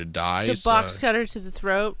want her to die. The box cutter to the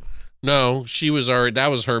throat? No, that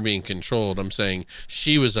was her being controlled. I'm saying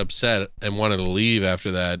she was upset and wanted to leave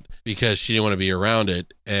after that because she didn't want to be around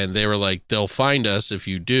it. And they were like, "They'll find us if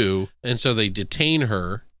you do." And so they detain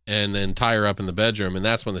her and then tie her up in the bedroom. And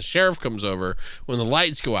that's when the sheriff comes over, when the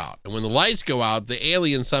lights go out. And when the lights go out, the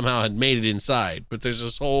alien somehow had made it inside. But there's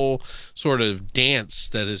this whole sort of dance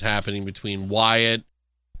that is happening between Wyatt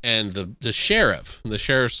and the sheriff. And the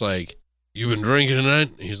sheriff's like, "You been drinking tonight?"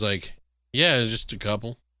 He's like, "Yeah, just a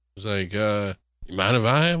couple." He's like, "You mind if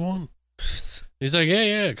I have one?" He's like,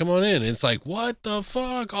 yeah, come on in. And it's like, what the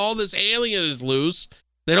fuck? All this alien is loose.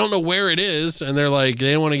 They don't know where it is, and they're like,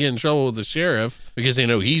 they don't want to get in trouble with the sheriff because they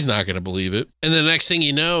know he's not going to believe it. And the next thing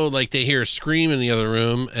you know, like they hear a scream in the other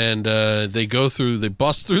room, and they bust through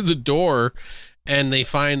the door, and they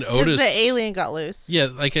find Otis. The alien got loose. Yeah,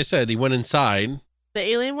 like I said, he went inside. The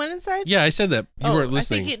alien went inside? Yeah, I said that. You weren't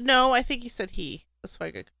listening. I think you said he. That's why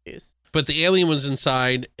I got confused. But the alien was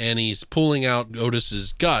inside, and he's pulling out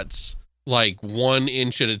Otis's guts like 1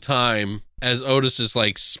 inch at a time as Otis is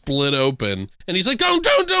like split open, and he's like, don't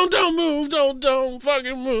move, don't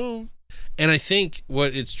fucking move. And I think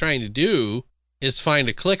what it's trying to do is find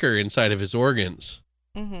a clicker inside of his organs.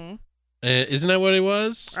 Mm-hmm. Isn't that what it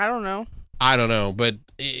was? I don't know, but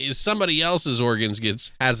somebody else's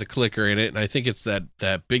organs has a clicker in it, and I think it's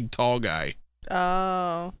that big tall guy.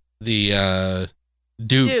 Oh. The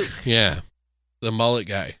Duke. Yeah. The mullet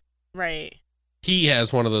guy. Right. He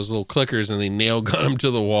has one of those little clickers and they nail gun him to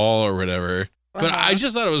the wall or whatever. But I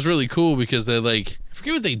just thought it was really cool because they I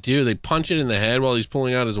forget what they do. They punch it in the head while he's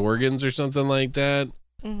pulling out his organs or something like that.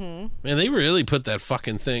 Mm-hmm. Man, they really put that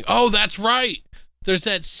fucking thing. Oh, that's right. There's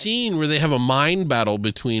that scene where they have a mind battle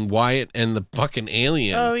between Wyatt and the fucking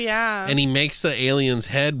alien. Oh, yeah. And he makes the alien's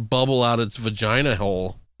head bubble out its vagina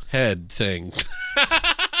hole head thing.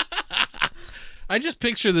 I just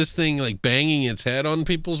picture this thing like banging its head on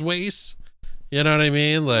people's waists. You know what I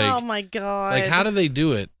mean? Like, oh my God. Like, how do they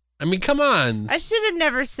do it? I mean, come on. I should have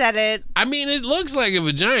never said it. I mean, it looks like a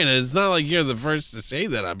vagina. It's not like you're the first to say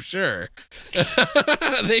that, I'm sure.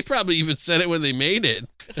 They probably even said it when they made it.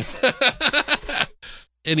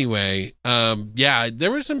 Anyway, yeah,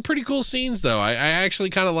 there were some pretty cool scenes, though. I actually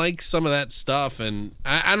kind of like some of that stuff, and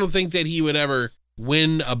I don't think that he would ever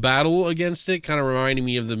win a battle against it. Kind of reminding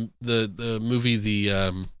me of the movie,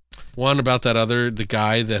 the one about the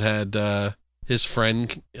guy that had his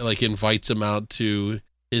friend like invites him out to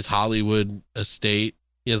his Hollywood estate.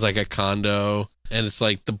 He has like a condo, and it's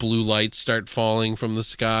like the blue lights start falling from the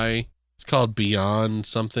sky. It's called Beyond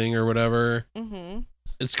something or whatever. Mm-hmm.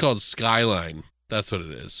 It's called Skyline. That's what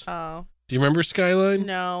it is. Oh. Do you remember Skyline?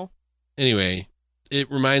 No. Anyway, it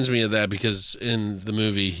reminds me of that because in the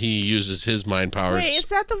movie he uses his mind powers. Wait, is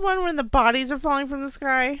that the one when the bodies are falling from the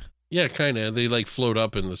sky? Yeah, kind of. They like float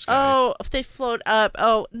up in the sky. Oh, they float up.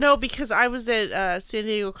 Oh, no, because I was at San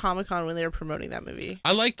Diego Comic-Con when they were promoting that movie.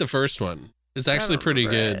 I like the first one. It's actually pretty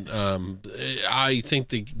good. I think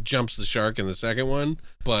they jumps the shark in the second one.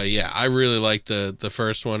 But yeah, I really like the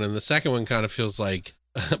first one. And the second one kind of feels like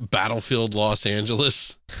Battlefield Los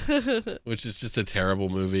Angeles, which is just a terrible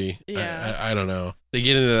movie. Yeah. I don't know. They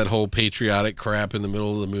get into that whole patriotic crap in the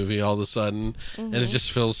middle of the movie all of a sudden, and it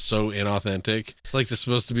just feels so inauthentic. It's like there's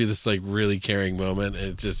supposed to be this like really caring moment, and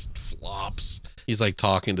it just flops. He's like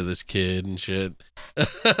talking to this kid and shit.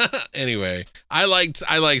 Anyway, I like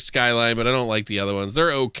Skyline, but I don't like the other ones.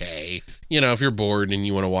 They're okay. You know, if you're bored and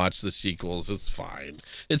you want to watch the sequels, it's fine.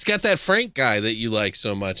 It's got that Frank guy that you like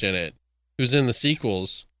so much in it, who's in the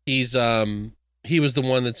sequels. He was the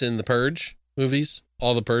one that's in the Purge movies,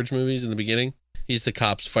 all the Purge movies in the beginning. He's the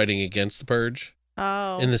cops fighting against the Purge.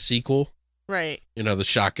 Oh. In the sequel. Right. You know, the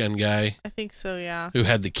shotgun guy. I think so, yeah. Who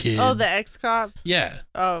had the kid. Oh, the ex-cop? Yeah.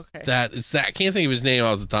 Oh, okay. It's that. I can't think of his name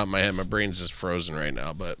off the top of my head. My brain's just frozen right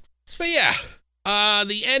now, but yeah.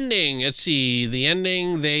 The ending. Let's see. The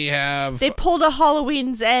ending, they pulled a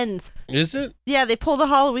Halloween's Ends. Is it? Yeah, they pulled a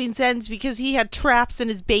Halloween's Ends because he had traps in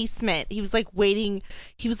his basement. He was like waiting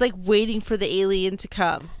for the alien to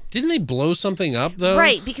come. Didn't they blow something up though?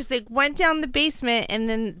 Right, because they went down the basement and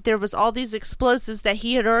then there was all these explosives that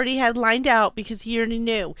he already had lined out because he already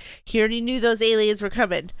knew. He already knew those aliens were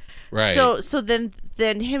coming. Right. So then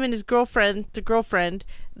him and his girlfriend,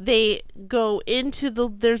 they go into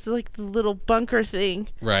there's like the little bunker thing.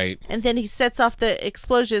 Right. And then he sets off the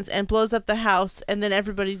explosions and blows up the house and then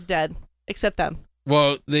everybody's dead except them.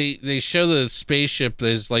 Well, they show the spaceship.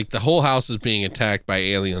 There's like the whole house is being attacked by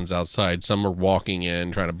aliens outside. Some are walking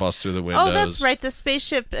in, trying to bust through the windows. Oh, that's right. The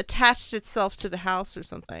spaceship attached itself to the house or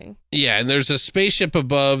something. Yeah, and there's a spaceship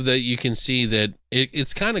above that you can see that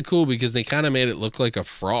it's kind of cool because they kind of made it look like a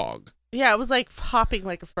frog. Yeah, it was like hopping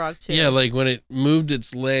like a frog too. Yeah, like when it moved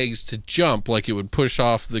its legs to jump, like it would push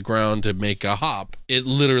off the ground to make a hop. It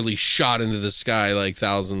literally shot into the sky like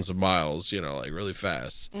thousands of miles, you know, like really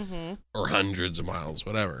fast. Mm-hmm. Or hundreds of miles,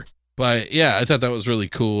 whatever. But yeah, I thought that was really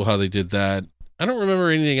cool how they did that. I don't remember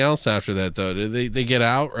anything else after that though. Did they get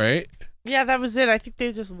out, right? Yeah, that was it. I think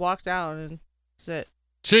they just walked out and that's it.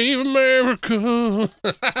 Save America.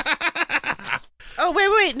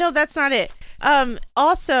 Oh, wait. No, that's not it.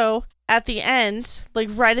 Also, at the end, like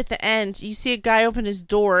right at the end, you see a guy open his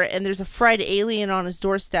door and there's a fried alien on his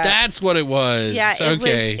doorstep. That's what it was. Yeah,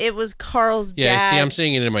 okay. It was Carl's dad. Yeah, see, I'm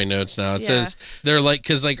seeing it in my notes now. It says they're like,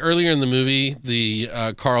 because like earlier in the movie, the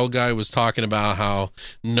Carl guy was talking about how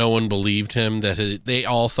no one believed him, that they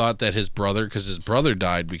all thought that his brother, because his brother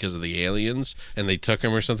died because of the aliens, and they took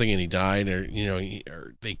him or something, and he died, or you know,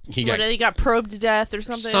 he got probed to death or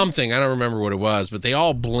something. Something, I don't remember what it was, but they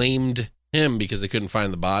all blamed him because they couldn't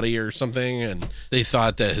find the body or something, and they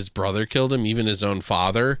thought that his brother killed him, even his own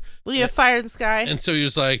father. Well, you have fire in the sky. And so he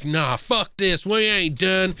was like, nah, fuck this, we ain't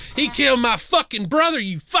done. He killed my fucking brother,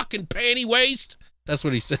 you fucking panty waste. That's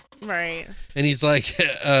what he said. Right. And he's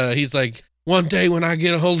like, one day when I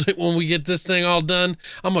get a hold of it, when we get this thing all done,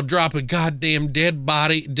 I'm gonna drop a goddamn dead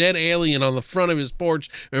alien on the front of his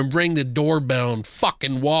porch and ring the doorbell and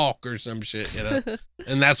fucking walk or some shit, you know?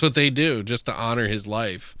 And that's what they do, just to honor his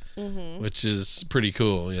life. Mm-hmm. Which is pretty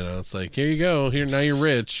cool, you know. It's like, here you go, now you're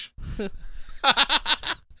rich.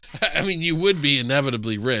 I mean, you would be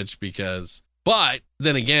inevitably rich but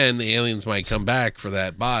then again, the aliens might come back for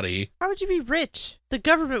that body. How would you be rich? The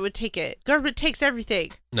government would take it. Government takes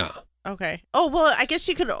everything. No. Okay. Oh, well, I guess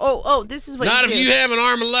you could. This is what Not you do. if you have an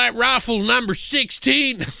Armalite rifle number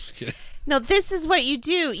 16. Just kidding. No, this is what you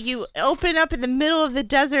do. You open up in the middle of the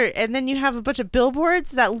desert, and then you have a bunch of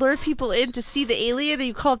billboards that lure people in to see the alien, and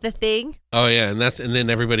you call it the Thing. Oh yeah, and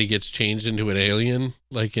then everybody gets changed into an alien,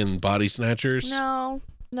 like in Body Snatchers. No.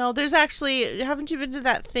 There's actually. Haven't you been to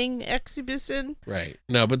that Thing exhibition? Right.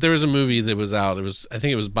 No, but there was a movie that was out. I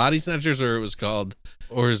think it was Body Snatchers, or it was called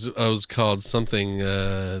something.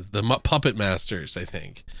 The Puppet Masters, I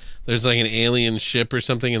think. There's like an alien ship or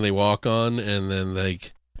something, and they walk on, and then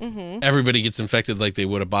like. Mm-hmm. Everybody gets infected like they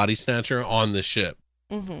would a body snatcher on the ship.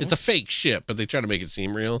 Mm-hmm. It's a fake ship, but they try to make it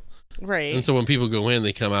seem real. Right. And so when people go in,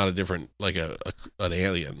 they come out a different, like an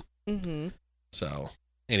alien. Mm-hmm. So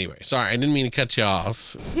anyway, sorry, I didn't mean to cut you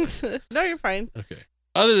off. No, you're fine. Okay.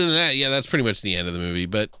 Other than that, yeah, that's pretty much the end of the movie.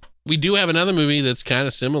 But we do have another movie that's kind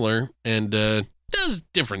of similar and does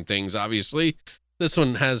different things, obviously. This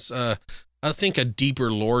one has, I think, a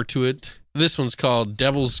deeper lore to it. This one's called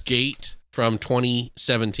Devil's Gate. From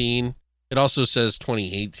 2017. It also says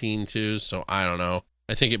 2018 too, so I don't know.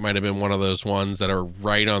 I think it might have been one of those ones that are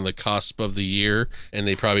right on the cusp of the year, and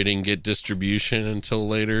they probably didn't get distribution until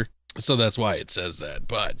later. So that's why it says that.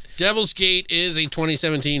 But Devil's Gate is a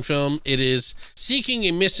 2017 film. It is seeking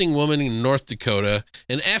a missing woman in North Dakota.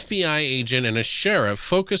 An FBI agent and a sheriff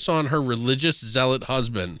focus on her religious zealot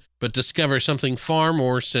husband, but discover something far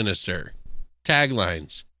more sinister.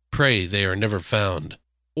 Taglines: pray they are never found.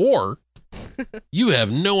 or you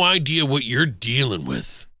have no idea what you're dealing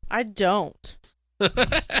with. I don't.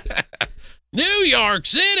 New York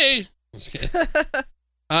City.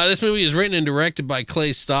 This movie is written and directed by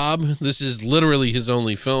Clay Staub. This is literally his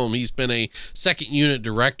only film. He's been a second unit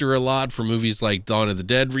director a lot for movies like Dawn of the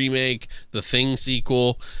Dead remake, The Thing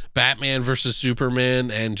sequel, Batman vs.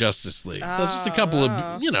 Superman, and Justice League. So it's just a couple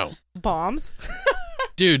of, bombs.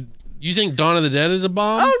 Dude, you think Dawn of the Dead is a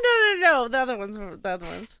bomb? Oh, no. The other ones.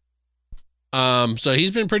 So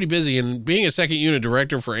he's been pretty busy, and being a second unit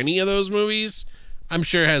director for any of those movies, I'm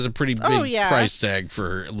sure has a pretty big price tag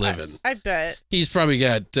for living. I bet. He's probably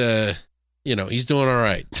got, he's doing all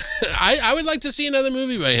right. I would like to see another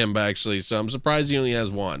movie by him, actually, so I'm surprised he only has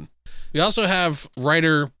one. We also have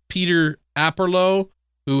writer Peter Apperlow,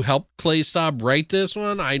 who helped Clay Staub write this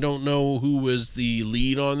one. I don't know who was the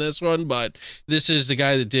lead on this one, but this is the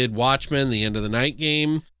guy that did Watchmen, The End of the Night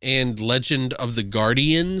Game, and Legend of the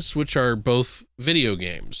Guardians, which are both video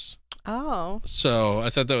games. Oh. So I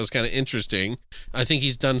thought that was kind of interesting. I think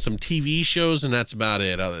he's done some TV shows, and that's about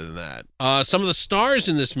it other than that. Some of the stars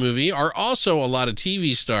in this movie are also a lot of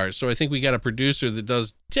TV stars. So I think we got a producer that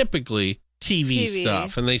does typically TV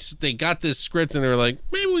stuff. And they got this script, and they were like,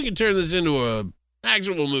 maybe we can turn this into a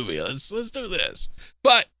actual movie. Let's do this.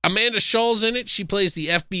 But Amanda Schull's in it. She plays the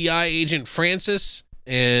FBI agent Frances.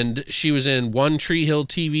 And she was in One Tree Hill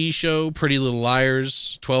TV show, Pretty Little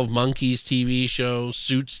Liars, 12 Monkeys TV show,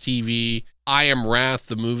 Suits TV, I Am Wrath,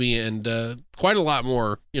 the movie, and quite a lot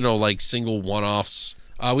more, like single one-offs.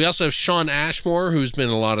 We also have Sean Ashmore, who's been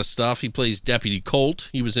in a lot of stuff. He plays Deputy Colt.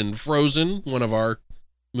 He was in Frozen, one of our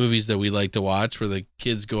movies that we like to watch, where the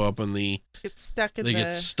kids go up on get stuck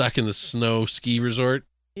in the snow ski resort.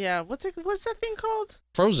 Yeah, what's that thing called?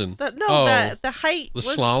 Frozen. The height. The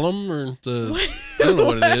slalom or I don't know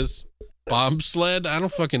what it is. Bobsled? I don't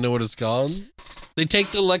fucking know what it's called. They take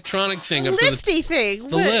the electronic thing up to the lifty thing.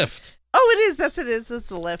 The lift. Oh, it is. That's it is. It's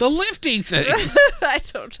the lift. The lifty thing. I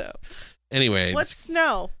don't know. Anyway. What's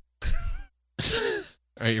snow? All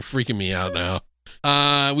right, you're freaking me out now.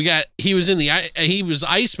 He was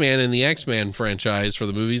Iceman in the X-Men franchise for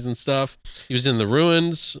the movies and stuff. He was in The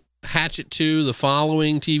Ruins, Hatchet 2, the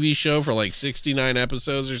following TV show for like 69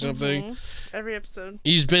 episodes or something. Mm-hmm. Every episode.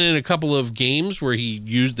 He's been in a couple of games where they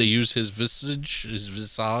use his visage.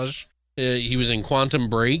 He was in Quantum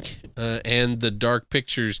Break and the Dark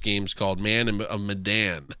Pictures games called Man of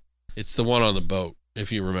Medan. It's the one on the boat,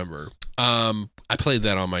 if you remember. I played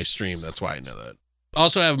that on my stream. That's why I know that.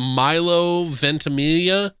 Also have Milo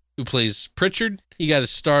Ventimiglia, who plays Pritchard. He got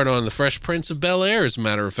his start on The Fresh Prince of Bel-Air, as a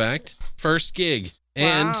matter of fact. First gig.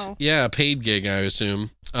 And, wow. Paid gig, I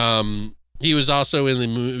assume. He was also in the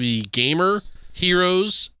movie Gamer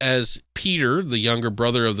Heroes as Peter, the younger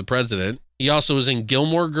brother of the president. He also was in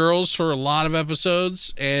Gilmore Girls for a lot of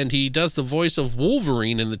episodes, and he does the voice of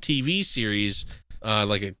Wolverine in the TV series,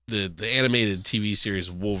 the animated TV series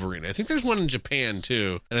of Wolverine. I think there's one in Japan,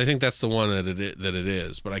 too, and I think that's the one that it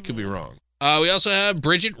is, but I could be wrong. We also have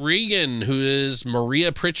Bridget Regan, who is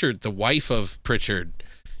Maria Pritchard, the wife of Pritchard.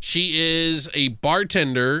 She is a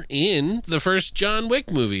bartender in the first John Wick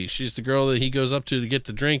movie. She's the girl that he goes up to get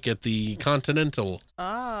the drink at the Continental.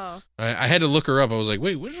 Oh. I had to look her up. I was like,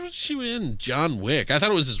 wait, which was she in John Wick? I thought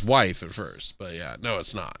it was his wife at first, but yeah, no,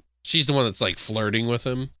 it's not. She's the one that's like flirting with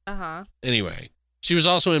him. Uh-huh. Anyway, she was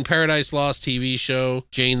also in Paradise Lost TV show,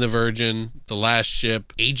 Jane the Virgin, The Last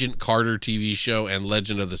Ship, Agent Carter TV show, and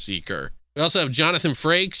Legend of the Seeker. We also have Jonathan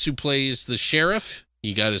Frakes, who plays the sheriff.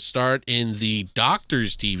 He got his start in the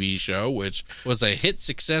Doctors TV show, which was a hit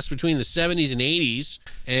success between the 70s and 80s.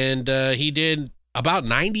 And he did about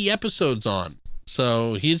 90 episodes on.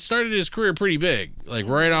 So he had started his career pretty big, like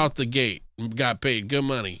right off the gate. Got paid good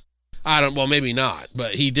money. Well, maybe not,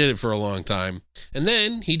 but he did it for a long time. And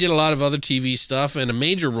then he did a lot of other TV stuff and a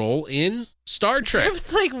major role in Star Trek. I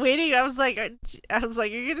was like waiting. I was like,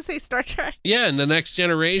 you're going to say Star Trek? Yeah, in The Next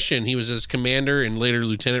Generation, he was as Commander and later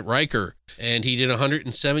Lieutenant Riker. And he did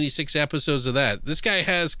 176 episodes of that. This guy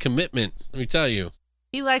has commitment, let me tell you.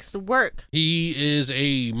 He likes to work. He is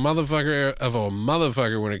a motherfucker of a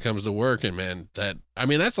motherfucker when it comes to working, man.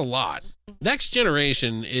 That's a lot. Next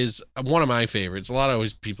Generation is one of my favorites. A lot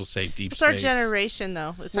of people say Deep Space. It's our generation,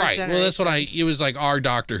 though. It's our right. generation. Well, it was like our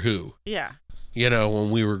Doctor Who. Yeah. When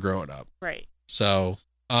we were growing up. Right. So,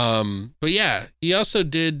 but yeah, he also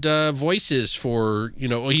did voices for,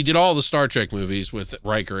 he did all the Star Trek movies with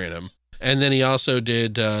Riker in them. And then he also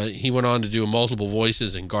he went on to do multiple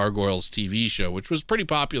voices in Gargoyles TV show, which was pretty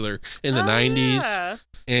popular in the 90s. Yeah.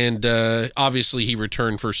 And obviously he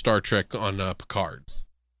returned for Star Trek on Picard.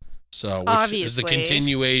 So, which is the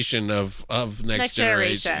continuation of Next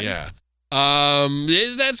Generation. Yeah.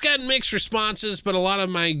 That's gotten mixed responses, but a lot of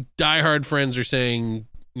my diehard friends are saying,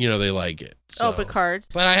 they like it. So. Picard.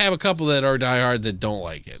 But I have a couple that are diehard that don't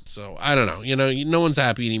like it. So I don't know. No one's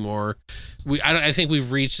happy anymore. I think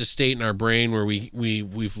we've reached a state in our brain where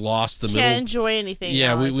we've lost the middle. Can't enjoy anything.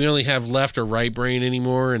 Yeah, we only have left or right brain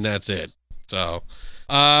anymore, and that's it. So,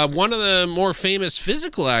 one of the more famous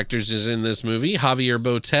physical actors is in this movie, Javier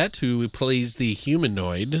Botet, who plays the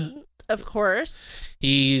humanoid. Of course.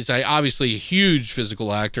 He's obviously a huge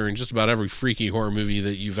physical actor in just about every freaky horror movie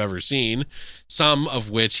that you've ever seen, some of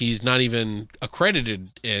which he's not even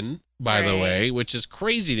accredited in, by the way, which is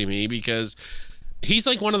crazy to me because he's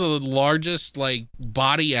like one of the largest like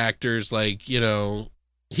body actors, like,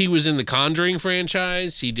 he was in the Conjuring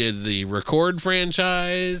franchise. He did the Record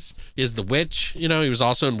franchise. Is the Witch. He was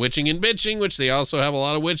also in Witching and Bitching, which they also have a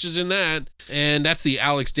lot of witches in that. And that's the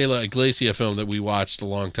Alex de la Iglesia film that we watched a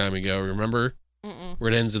long time ago. Remember? Mm-mm. Where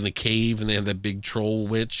it ends in the cave and they have that big troll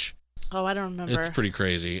witch. Oh, I don't remember. It's pretty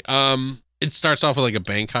crazy. It starts off with like a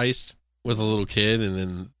bank heist with a little kid, and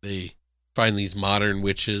then they find these modern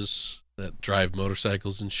witches that drive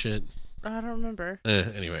motorcycles and shit. I don't remember.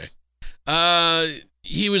 Anyway.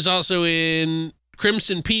 He was also in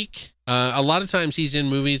Crimson Peak. A lot of times he's in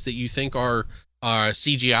movies that you think are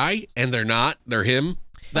CGI, and they're not. They're him.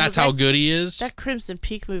 That's how good he is. That Crimson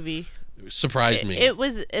Peak movie surprised me. It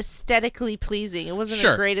was aesthetically pleasing. It wasn't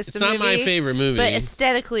the greatest it's movie. It's not my favorite movie. But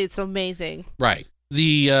aesthetically, it's amazing. Right.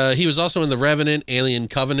 He was also in The Revenant, Alien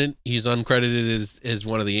Covenant. He's uncredited as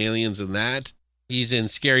one of the aliens in that. He's in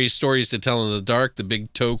Scary Stories to Tell in the Dark, the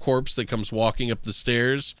big toe corpse that comes walking up the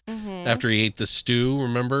stairs after he ate the stew,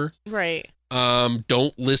 remember? Right.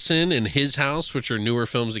 Don't Listen and His House, which are newer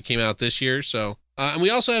films that came out this year. So, and we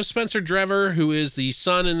also have Spencer Drever, who is the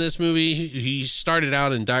son in this movie. He started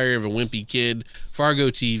out in Diary of a Wimpy Kid, Fargo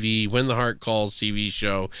TV, When the Heart Calls TV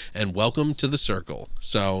show, and Welcome to the Circle.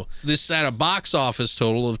 So this had a box office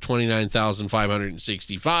total of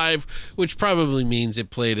 29,565, which probably means it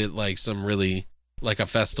played at like some really like a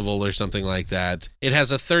festival or something like that. It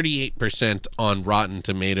has a 38% on Rotten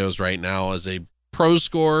Tomatoes right now as a pro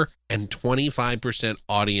score and 25%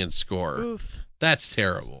 audience score. Oof. That's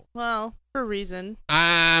terrible. Well, for a reason.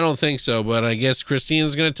 I don't think so, but I guess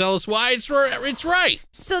Christina's going to tell us why it's right.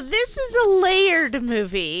 So this is a layered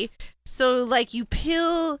movie. So like you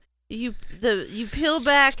peel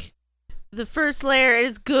back the first layer,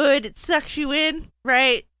 it's good, it sucks you in,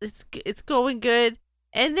 right? It's going good.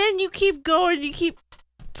 And then you keep going, you keep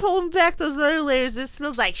pulling back those other layers. It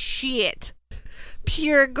smells like shit.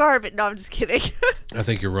 Pure garbage. No, I'm just kidding. I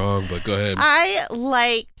think you're wrong, but go ahead. I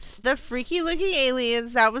liked the freaky looking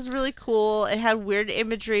aliens. That was really cool. It had weird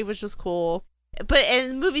imagery, which was cool.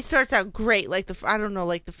 And the movie starts out great. Like the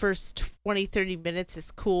first 20, 30 minutes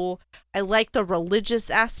is cool. I like the religious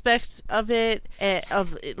aspect of it.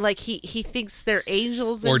 Of like he thinks they're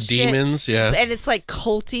angels and or shit. Demons, yeah. And it's like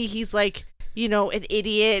culty. He's like, an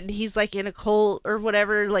idiot, and he's like in a cult or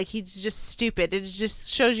whatever. Like he's just stupid. It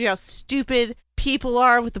just shows you how stupid people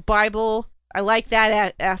are with the Bible. I like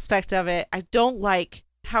that aspect of it. I don't like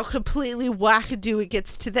how completely wackadoo it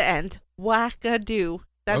gets to the end. Wackadoo.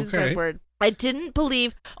 That is my word. I didn't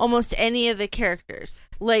believe almost any of the characters.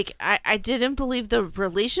 Like, I didn't believe the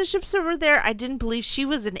relationships that were there. I didn't believe she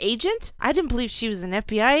was an agent. I didn't believe she was an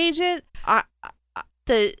FBI agent.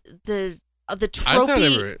 The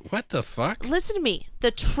tropey... What the fuck? Listen to me.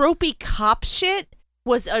 The tropey cop shit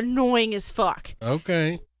was annoying as fuck.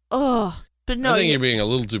 Okay. Ugh. But no, I think you're being a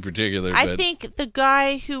little too particular. I think the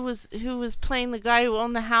guy who was playing the guy who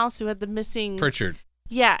owned the house who had the missing... Pritchard.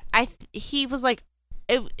 Yeah, he was like...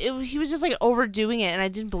 he was just like overdoing it, and I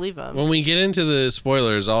didn't believe him. When we get into the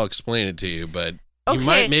spoilers, I'll explain it to you, but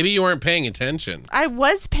maybe you weren't paying attention. I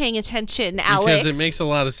was paying attention, Alex. Because it makes a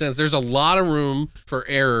lot of sense. There's a lot of room for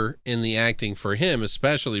error in the acting for him,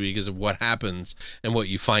 especially because of what happens and what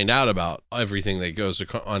you find out about everything that goes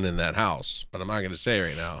on in that house. But I'm not going to say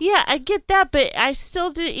right now. Yeah, I get that, but I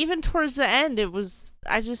still did. Even towards the end,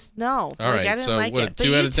 I just no. All right, I didn't so like what? It.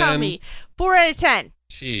 2 out of 10. Tell me, 4 out of 10.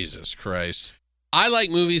 Jesus Christ. I like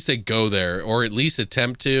movies that go there, or at least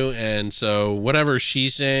attempt to, and so whatever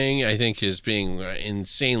she's saying, I think is being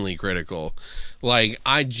insanely critical. Like,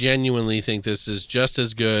 I genuinely think this is just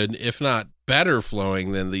as good, if not better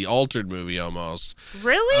flowing than the Altered movie almost.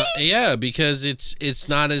 Really? Yeah, because it's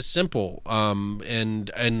not as simple.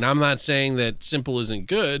 And I'm not saying that simple isn't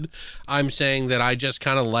good. I'm saying that I just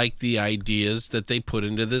kind of like the ideas that they put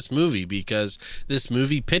into this movie, because this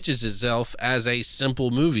movie pitches itself as a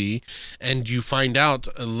simple movie, and you find out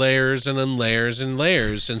layers and then layers and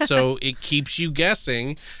layers, and so it keeps you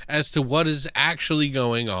guessing as to what is actually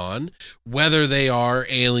going on, whether they are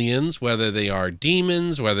aliens, whether they are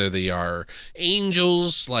demons, whether they are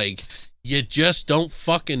angels. Like, you just don't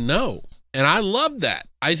fucking know. And I love that.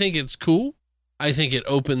 I think it's cool. I think it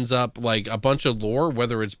opens up like a bunch of lore,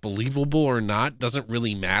 whether it's believable or not doesn't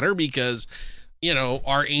really matter, because, you know,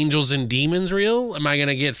 are angels and demons real? Am I going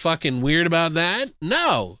to get fucking weird about that?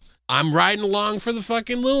 No. I'm riding along for the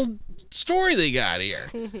fucking little story they got here.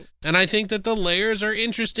 And I think that the layers are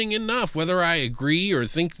interesting enough. Whether I agree or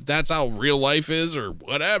think that's how real life is or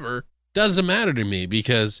whatever doesn't matter to me,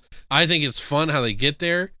 because I think it's fun how they get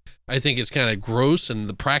there. I think it's kind of gross, and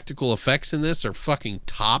the practical effects in this are fucking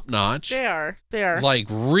top notch. They are. Like,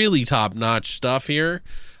 really top notch stuff here.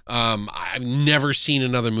 I've never seen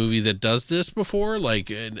another movie that does this before.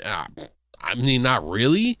 Like, I mean, not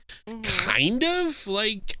really. Kind of.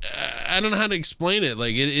 Like, I don't know how to explain it.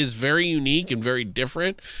 Like, it is very unique and very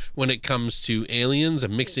different when it comes to aliens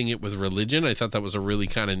and mixing it with religion. I thought that was a really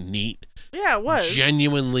kind of neat, yeah, it was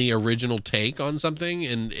genuinely original take on something,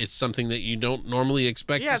 and it's something that you don't normally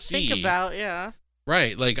expect to see. Think about, yeah.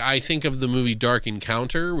 Right. Like, I think of the movie Dark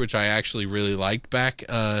Encounter, which I actually really liked back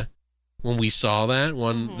when we saw that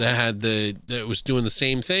one that had that was doing the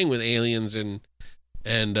same thing with aliens and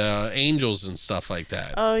angels and stuff like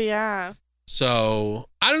that. Oh, yeah. So,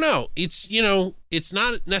 I don't know. It's, you know, it's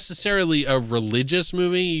not necessarily a religious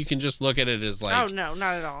movie. You can just look at it as like... Oh, no,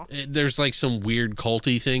 not at all. There's like some weird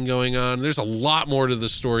culty thing going on. There's a lot more to the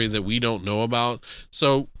story that we don't know about.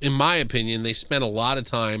 So, in my opinion, they spent a lot of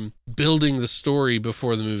time building the story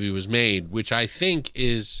before the movie was made, which I think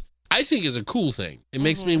is a cool thing. It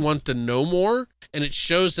makes me want to know more, and it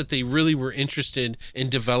shows that they really were interested in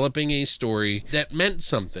developing a story that meant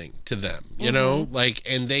something to them, you know? Like,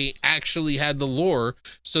 and they actually had the lore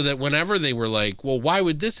so that whenever they were like, well, why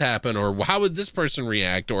would this happen? Or how would this person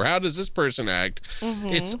react? Or how does this person act?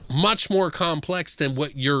 It's much more complex than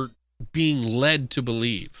what you're being led to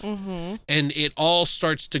believe. And it all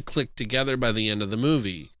starts to click together by the end of the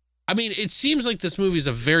movie. I mean, it seems like this movie is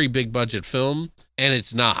a very big budget film, and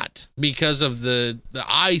it's not, because of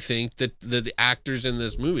I think that the actors in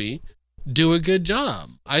this movie do a good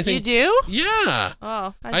job. I think you do? Yeah.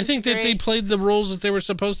 Oh, I think that they played the roles that they were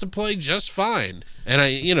supposed to play just fine. And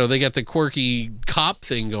they got the quirky cop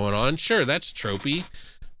thing going on. Sure, that's tropey,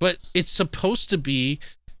 but it's supposed to be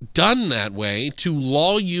done that way to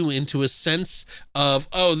lull you into a sense of,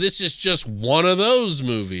 oh, this is just one of those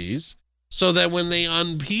movies. So that when they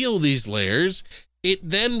unpeel these layers, it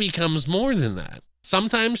then becomes more than that.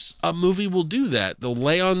 Sometimes a movie will do that. They'll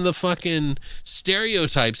lay on the fucking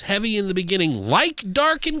stereotypes heavy in the beginning, like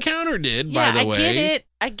Dark Encounter did, by the way.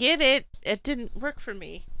 I get it. It didn't work for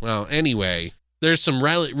me. Well, anyway, there's some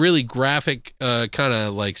really graphic kind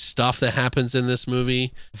of like stuff that happens in this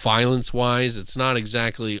movie, violence-wise. It's not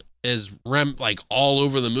exactly as like all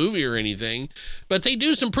over the movie or anything, but they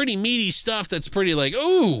do some pretty meaty stuff that's pretty like,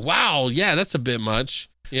 oh wow, yeah, that's a bit much,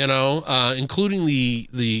 including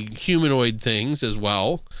the humanoid things as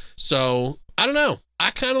well. So I don't know,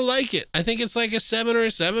 I kind of like it. I think it's like a 7 or a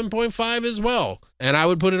 7.5 as well, and I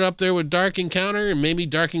would put it up there with Dark Encounter, and maybe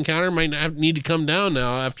Dark Encounter might need to come down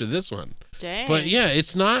now after this one. Dang. But yeah,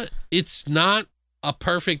 it's not a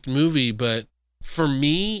perfect movie, but for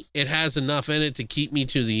me, it has enough in it to keep me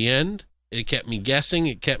to the end. It kept me guessing.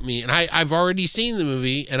 And I've already seen the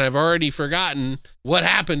movie, and I've already forgotten what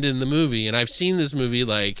happened in the movie. And I've seen this movie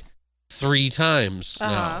like 3 times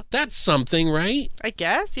now. That's something, right? I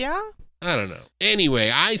guess, yeah. I don't know.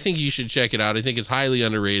 Anyway, I think you should check it out. I think it's highly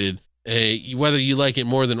underrated. Whether you like it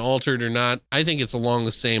more than Altered or not, I think it's along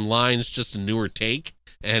the same lines, just a newer take.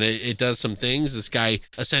 And it does some things. This guy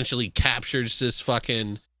essentially captures this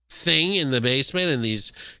fucking thing in the basement, and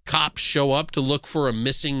these cops show up to look for a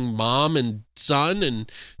missing mom and son,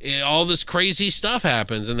 and all this crazy stuff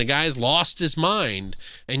happens, and the guy's lost his mind,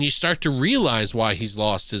 and you start to realize why he's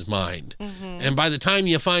lost his mind. And by the time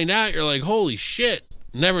you find out, you're like, holy shit,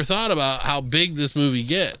 never thought about how big this movie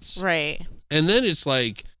gets. Right. And then it's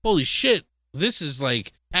like, holy shit, this is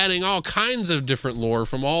like adding all kinds of different lore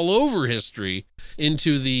from all over history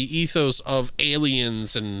into the ethos of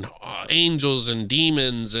aliens and angels and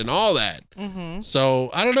demons and all that. So,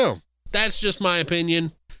 I don't know. That's just my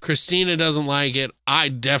opinion. Christina doesn't like it. I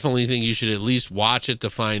definitely think you should at least watch it to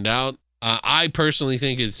find out. I personally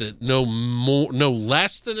think it's no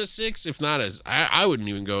less than a 6, if not as I wouldn't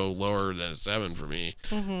even go lower than a 7 for me.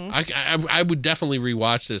 Mm-hmm. I would definitely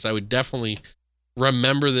rewatch this. I would definitely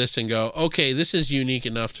remember this and go, okay, this is unique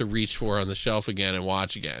enough to reach for on the shelf again and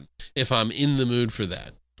watch again if I'm in the mood for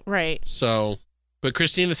that. Right. So, but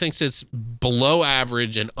Christina thinks it's below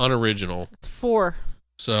average and unoriginal. It's 4.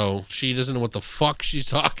 So she doesn't know what the fuck she's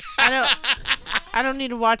talking. I don't need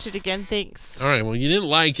to watch it again. Thanks. All right. Well, you didn't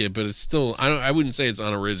like it, but it's still. I wouldn't say it's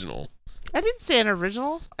unoriginal. I didn't say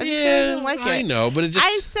unoriginal. I just said I didn't like it. I know, but it just.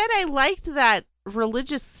 I said I liked that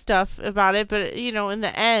religious stuff about it, but in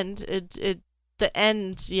the end, the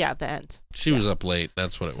end. She was up late.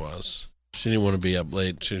 That's what it was. She didn't want to be up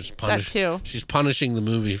late. She was punished. That too. She's punishing the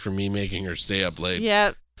movie for me making her stay up late.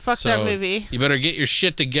 Yeah. Fuck that movie. You better get your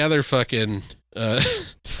shit together, fucking.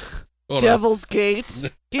 Devil's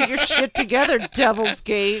Gate. Get your shit together, Devil's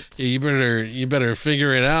Gate. Yeah, you better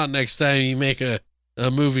figure it out next time you make a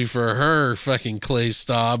movie for her, fucking Clay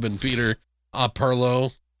Staub and Peter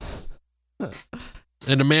Perlo.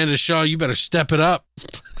 And Amanda Shaw, you better step it up.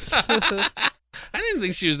 I didn't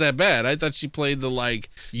think she was that bad. I thought she played the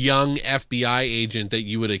young FBI agent that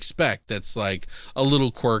you would expect. That's a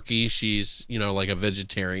little quirky. She's, like a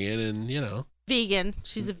vegetarian and, Vegan.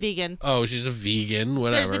 She's a vegan. Oh, she's a vegan,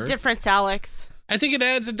 whatever. There's a difference, Alex. I think it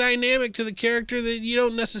adds a dynamic to the character that you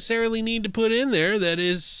don't necessarily need to put in there. That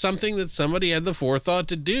is something that somebody had the forethought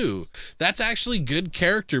to do. That's actually good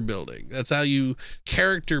character building. That's how you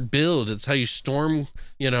character build. It's how you storm,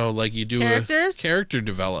 you do characters? A character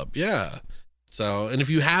develop. Yeah. So, and if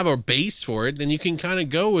you have a base for it, then you can kind of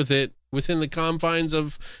go with it within the confines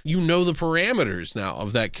of, the parameters now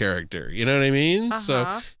of that character. You know what I mean?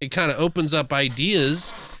 So it kind of opens up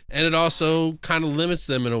ideas, and it also kind of limits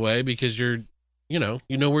them in a way because you know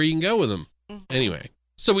where you can go with them. Anyway,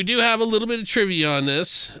 so we do have a little bit of trivia on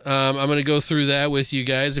this. I'm going to go through that with you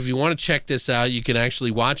guys. If you want to check this out, you can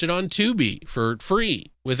actually watch it on Tubi for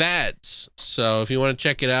free with ads. So if you want to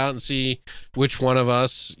check it out and see which one of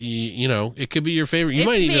us, it could be your favorite.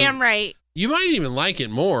 I'm right. You might even like it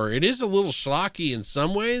more. It is a little schlocky in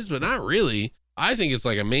some ways, but not really. I think it's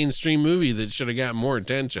like a mainstream movie that should have gotten more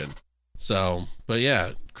attention. So, but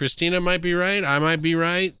yeah, Christina might be right. I might be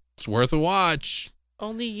right. It's worth a watch.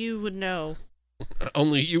 Only you would know.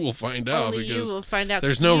 Only you will find out. Only you will find out.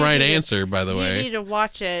 There's no right answer, by the way. You need to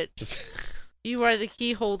watch it. You are the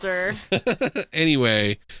key holder.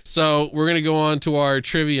 Anyway, so we're going to go on to our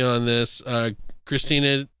trivia on this.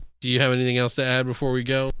 Christina, do you have anything else to add before we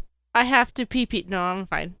go? I have to pee. No, I'm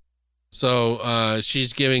fine. So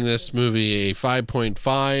she's giving this movie a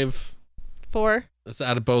 5.5. 4? That's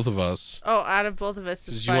out of both of us. Oh, out of both of us.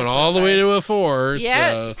 Because you went all the way to a 4.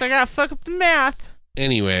 Yeah, so I got to fuck up the math.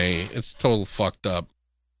 Anyway, it's total fucked up.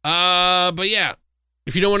 But yeah,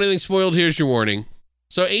 if you don't want anything spoiled, here's your warning.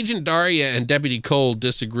 So Agent Daria and Deputy Cole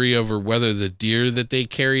disagree over whether the deer that they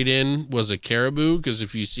carried in was a caribou, because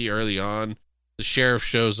if you see early on, the sheriff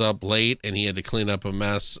shows up late and he had to clean up a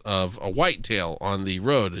mess of a whitetail on the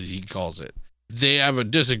road, as he calls it. They have a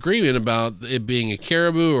disagreement about it being a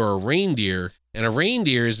caribou or a reindeer, and a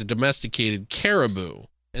reindeer is a domesticated caribou.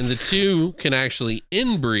 And the two can actually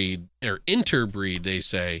inbreed, or interbreed, they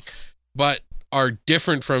say, but are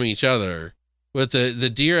different from each other. What the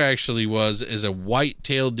deer actually is a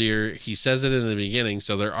white-tailed deer. He says it in the beginning,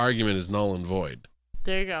 so their argument is null and void.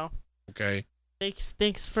 There you go. Okay.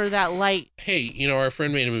 Thanks for that light. Hey, our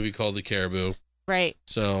friend made a movie called The Caribou. Right.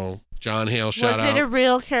 So, John Hale, shout out. Was it a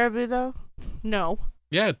real caribou, though? No.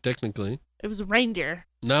 Yeah, technically. It was a reindeer.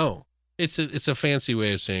 No. It's a fancy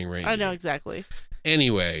way of saying reindeer. I know, exactly.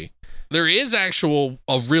 Anyway, there is a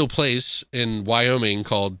real place in Wyoming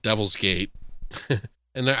called Devil's Gate.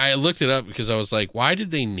 And I looked it up because I was like, why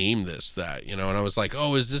did they name this that? And I was like,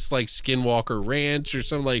 oh, is this like Skinwalker Ranch or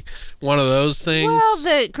something, like one of those things? Well,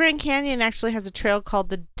 the Grand Canyon actually has a trail called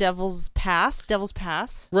the Devil's Pass.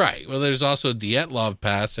 Right. Well, there's also Dyatlov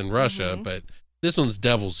Pass in Russia, but this one's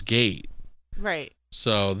Devil's Gate. Right.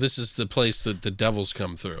 So this is the place that the devils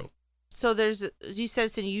come through. So you said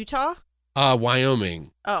it's in Utah?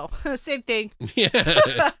 Wyoming. Oh, same thing.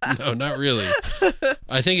 Yeah. No, not really.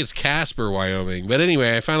 I think it's Casper, Wyoming. But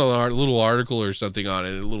anyway, I found a little article or something on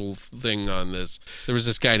it, a little thing on this. There was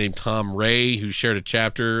this guy named Tom Ray who shared a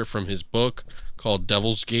chapter from his book called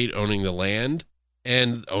Devil's Gate, Owning the Land.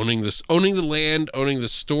 And owning the land, owning the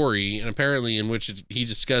story, and apparently in which he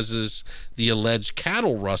discusses the alleged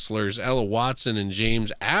cattle rustlers, Ella Watson and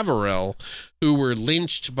James Averill, who were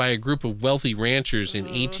lynched by a group of wealthy ranchers in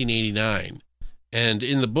 1889. And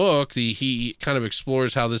in the book, he kind of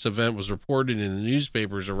explores how this event was reported in the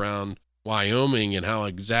newspapers around Wyoming and how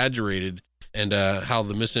exaggerated and how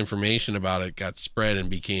the misinformation about it got spread and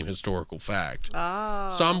became historical fact. Oh.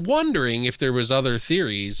 So I'm wondering if there was other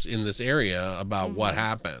theories in this area about what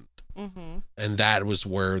happened. Mm-hmm. And that was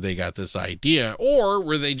where they got this idea. Or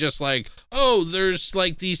were they just like, oh, there's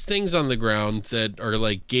like these things on the ground that are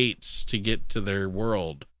like gates to get to their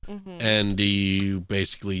world. Mm-hmm. And you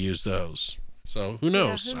basically use those. So who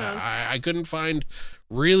knows? Yeah, who knows? I couldn't find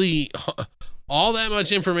really all that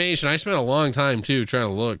much information. I spent a long time too trying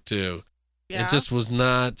to look too. Yeah. It just was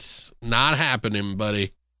not happening,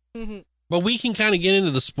 buddy. Mm-hmm. But we can kind of get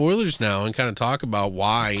into the spoilers now and kind of talk about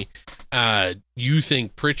why you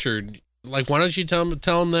think Pritchard. Like, why don't you tell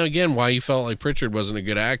him that again? Why you felt like Pritchard wasn't a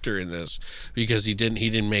good actor in this? Because he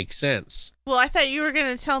didn't make sense. Well, I thought you were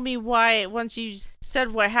going to tell me why once you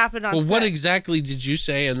said what happened on set. What exactly did you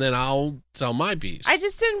say? And then I'll tell my piece. I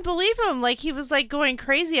just didn't believe him. Like, he was like going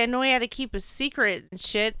crazy. I know he had to keep a secret and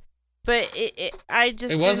shit, but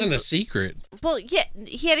it wasn't a secret. Well, yeah,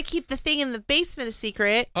 he had to keep the thing in the basement a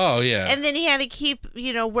secret. Oh yeah. And then he had to keep,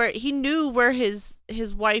 where he knew where his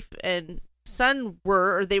wife and son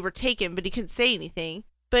were, or they were taken, but he couldn't say anything.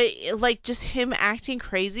 But like, just him acting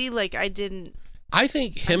crazy, like I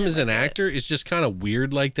think him as an actor is just kind of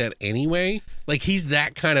weird like that anyway. Like, he's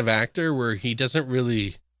that kind of actor where he doesn't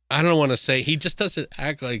really, I don't want to say, he just doesn't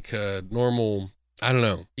act like a normal, I don't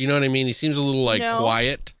know. You know what I mean? He seems a little like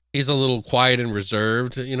quiet. He's a little quiet and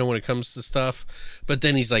reserved, when it comes to stuff. But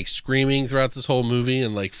then he's like screaming throughout this whole movie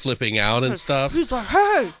and like flipping out and stuff. He's like,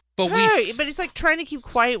 hey! But but he's like trying to keep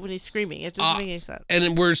quiet when he's screaming. It doesn't make any sense.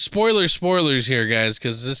 And we're spoilers here, guys,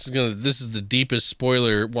 because this is the deepest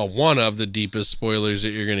spoiler. Well, one of the deepest spoilers that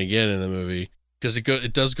you're gonna get in the movie, because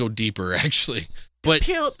it does go deeper actually. But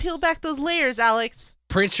peel back those layers, Alex.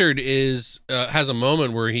 Pritchard has a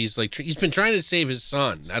moment where he's like, he's been trying to save his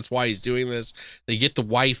son. That's why he's doing this. They get the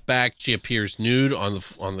wife back. She appears nude on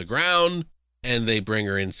the ground, and they bring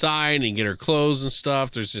her inside and get her clothes and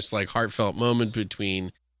stuff. There's this like heartfelt moment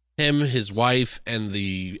between him, his wife, and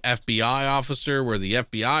the FBI officer, where the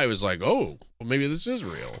FBI was like, oh, well, maybe this is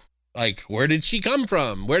real. Like, where did she come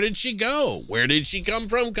from? Where did she go? Where did she come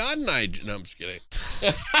from? Cotton Eye. No, I'm just kidding.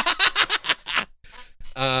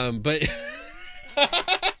 But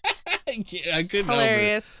I couldn't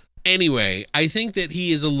hilarious. Help it. Anyway, I think that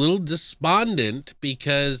he is a little despondent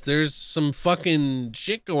because there's some fucking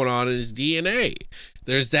shit going on in his DNA.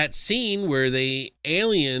 There's that scene where the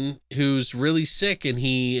alien who's really sick and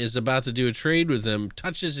he is about to do a trade with him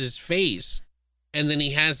touches his face. And then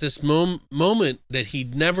he has this moment that he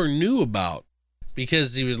never knew about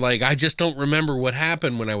because he was like, I just don't remember what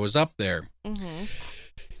happened when I was up there. Mm-hmm.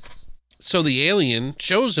 So the alien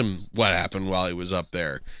shows him what happened while he was up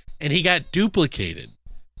there. And he got duplicated.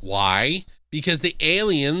 Why? Because the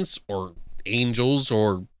aliens or angels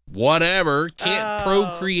or whatever can't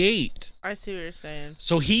procreate. I see what you're saying.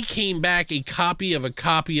 So he came back a copy of a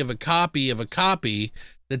copy of a copy of a copy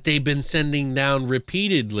that they've been sending down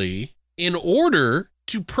repeatedly in order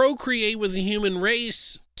to procreate with the human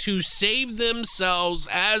race to save themselves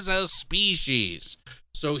as a species.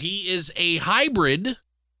 So he is a hybrid.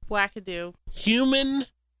 Wackadoo. Human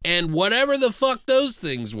and whatever the fuck those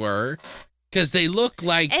things were. Because they look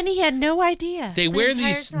like... And he had no idea. They wear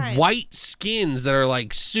these white skins that are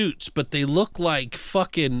like suits, but they look like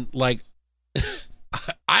fucking, like...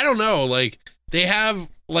 I don't know, like, they have,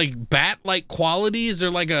 like, bat-like qualities. They're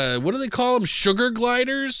like what do they call them? Sugar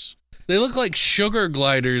gliders? They look like sugar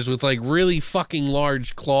gliders with, like, really fucking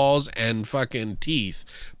large claws and fucking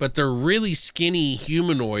teeth. But they're really skinny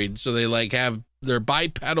humanoid, so they, like, they're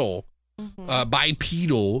bipedal.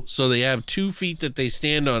 Bipedal, so they have 2 feet that they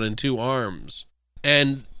stand on and 2 arms.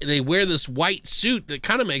 And they wear this white suit that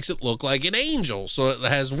kind of makes it look like an angel, so it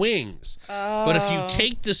has wings. Oh. But if you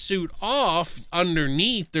take the suit off,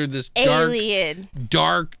 underneath, they're this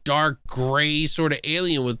dark gray sort of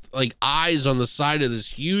alien with like eyes on the side of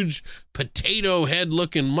this huge potato head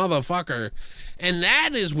looking motherfucker. And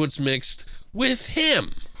that is what's mixed with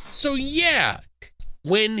him. So yeah,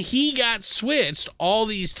 when he got switched all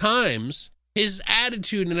these times, his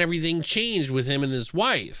attitude and everything changed with him and his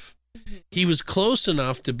wife. He was close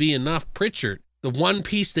enough to be enough Pritchard. The one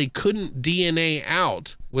piece they couldn't DNA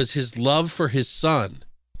out was his love for his son.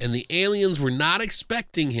 And the aliens were not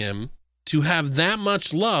expecting him to have that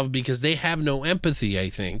much love because they have no empathy, I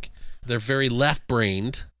think. They're very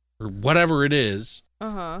left-brained, or whatever it is,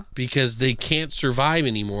 because they can't survive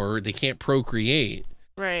anymore. They can't procreate.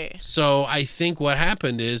 Right. So I think what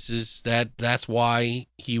happened is that's why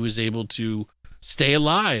he was able to stay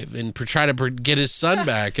alive and try to get his son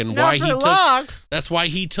back, and that's why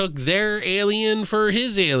he took their alien for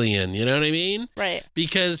his alien. You know what I mean? Right.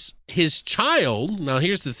 Because his child. Now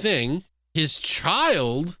here's the thing: his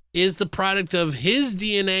child is the product of his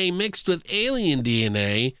DNA mixed with alien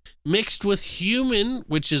DNA mixed with human,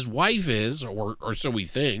 which his wife is, or so we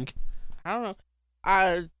think. I don't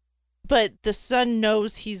know. But the son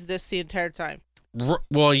knows he's this the entire time.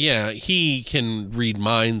 Well, yeah, he can read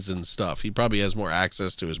minds and stuff. He probably has more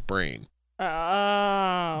access to his brain.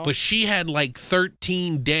 Oh. But she had like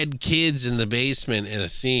 13 dead kids in the basement in a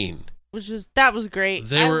scene. That was great.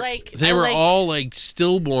 They were all like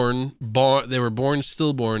stillborn. They were born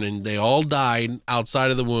stillborn, and they all died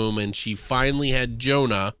outside of the womb. And she finally had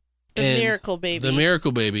Jonah, the miracle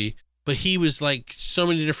baby. But he was like so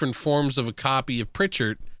many different forms of a copy of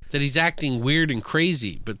Pritchard that he's acting weird and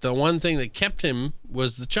crazy. But the one thing that kept him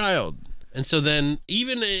was the child. And so then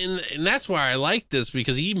and that's why I like this,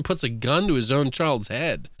 because he even puts a gun to his own child's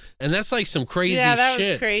head. And that's like some crazy shit. Yeah, that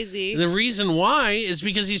was crazy. The reason why is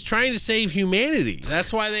because he's trying to save humanity.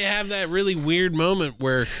 That's why they have that really weird moment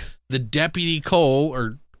where the Deputy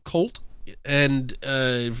Colt and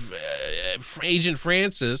Agent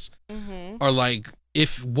Francis are like,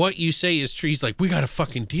 if what you say is true, he's like, we got to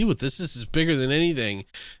fucking deal with this. This is bigger than anything.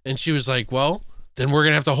 And she was like, well, then we're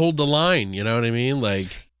going to have to hold the line. You know what I mean?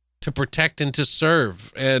 Like, to protect and to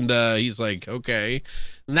serve. And he's like, okay.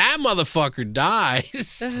 And that motherfucker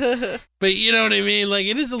dies. But you know what I mean? Like,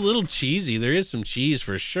 it is a little cheesy. There is some cheese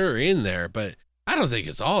for sure in there, but I don't think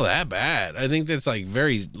it's all that bad. I think that's like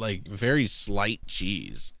very slight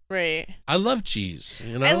cheese. Right. I love cheese,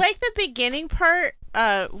 you know? I like the beginning part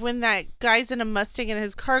when that guy's in a Mustang and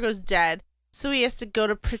his car goes dead, so he has to go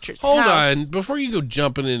to Pritchard's house. Hold on. Before you go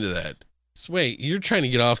jumping into that, wait, you're trying to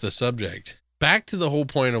get off the subject. Back to the whole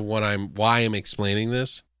point of why I'm explaining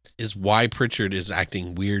this is why Pritchard is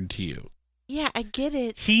acting weird to you. Yeah, I get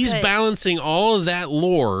it. He's balancing all of that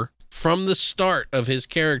lore from the start of his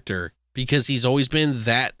character because he's always been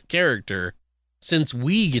that character since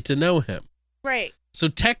we get to know him. Right. So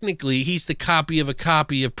technically, he's the copy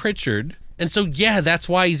of Pritchard. And so, yeah, that's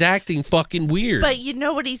why he's acting fucking weird. But you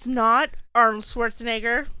know what he's not? Arnold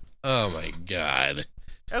Schwarzenegger. Oh, my God.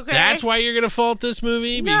 Okay. That's why you're going to fault this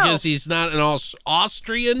movie? No. Because he's not an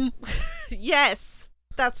Austrian? Yes,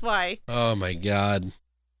 that's why. Oh, my God.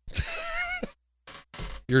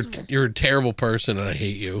 You're a terrible person, and I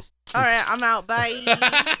hate you. All right, I'm out. Bye.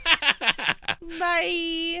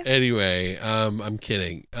 Bye. Anyway, I'm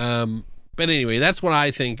kidding. But anyway, that's what I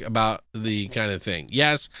think about the kind of thing.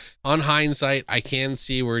 Yes, on hindsight, I can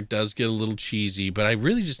see where it does get a little cheesy, but I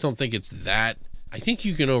really just don't think it's that. I think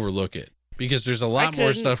you can overlook it because there's a lot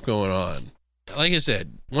more stuff going on. Like I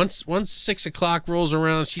said, once 6 o'clock rolls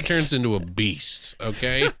around, she turns into a beast,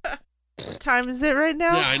 okay? What time is it right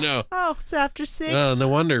now? Yeah, I know. Oh, it's after 6. Oh, no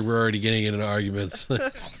wonder we're already getting into arguments.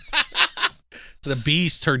 The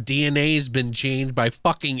beast, her DNA's been changed by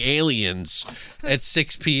fucking aliens at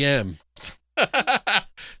 6 p.m.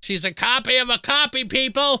 She's a copy of a copy,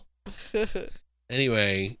 people.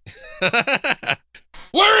 Anyway.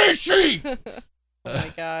 Where is she? Oh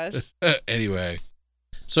my gosh. Anyway.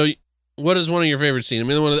 So what is one of your favorite scenes? I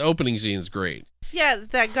mean, one of the opening scenes is great. Yeah,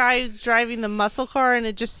 that guy who's driving the muscle car and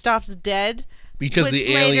it just stops dead. Because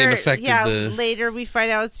the alien affected later we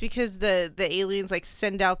find out it's because the aliens like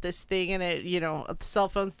send out this thing and it, the cell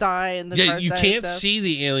phones die and the cars you die can't and stuff. see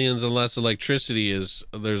the aliens unless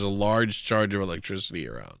there's a large charge of electricity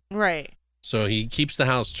around. Right. So he keeps the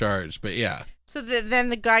house charged, but yeah. So then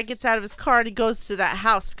the guy gets out of his car and he goes to that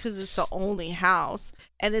house because it's the only house.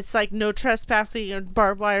 And it's like no trespassing and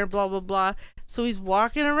barbed wire, blah, blah, blah. So he's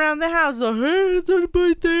walking around the house like, hey, is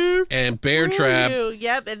anybody there? And bear trap.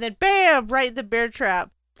 Yep. And then bam, right in the bear trap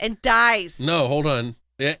and dies. No, hold on.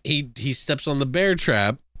 Yeah, he steps on the bear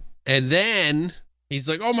trap and then he's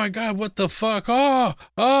like, oh my God, what the fuck? Oh.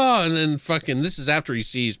 And then fucking, this is after he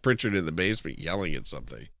sees Pritchard in the basement yelling at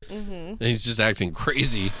something. Mm-hmm. And he's just acting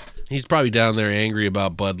crazy. He's probably down there angry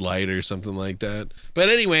about Bud Light or something like that. But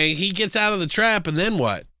anyway, he gets out of the trap and then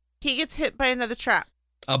what? He gets hit by another trap.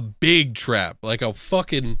 A big trap. Like a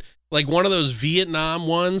fucking, like one of those Vietnam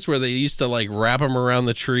ones where they used to like wrap them around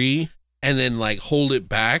the tree and then like hold it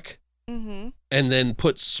back. Mm-hmm. And then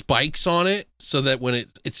put spikes on it so that when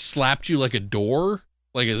it slapped you like a door,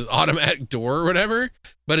 like an automatic door or whatever,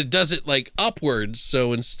 but it does it like upwards.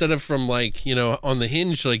 So instead of from like, on the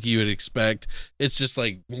hinge like you would expect, it's just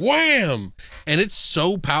like wham. And it's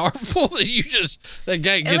so powerful that that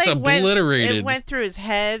guy gets obliterated. It went through his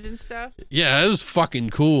head and stuff. Yeah, it was fucking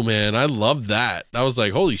cool, man. I loved that. I was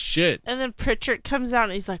like, holy shit. And then Pritchard comes out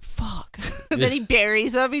and he's like, fuck. And then he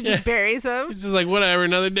buries him. He just buries him. He's just like, whatever,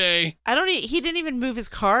 another day. He didn't even move his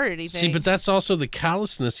car or anything. See, but that's also the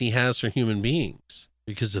callousness he has for human beings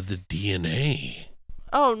because of the DNA.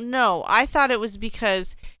 Oh, no. I thought it was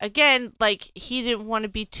because, again, like, he didn't want to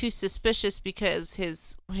be too suspicious because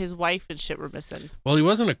his wife and shit were missing. Well, he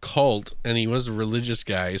wasn't a cult, and he was a religious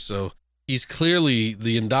guy, so he's clearly,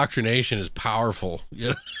 the indoctrination is powerful. You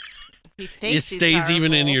know? It stays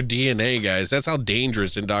even in your DNA, guys. That's how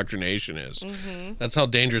dangerous indoctrination is. Mm-hmm. That's how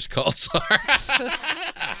dangerous cults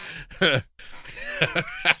are.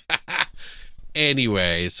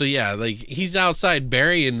 Anyway, so yeah, like, he's outside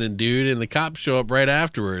burying the dude, and the cops show up right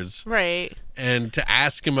afterwards. Right. And to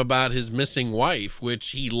ask him about his missing wife,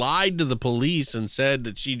 which he lied to the police and said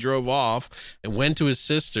that she drove off and went to his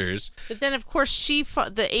sister's. But then, of course,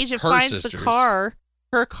 the agent finds her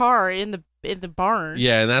car in the barn.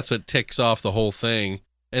 Yeah, and that's what ticks off the whole thing.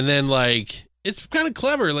 And then, like, it's kind of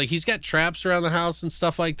clever. Like, he's got traps around the house and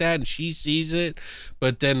stuff like that, and she sees it.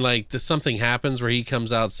 But then, like, something happens where he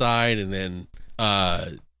comes outside, and then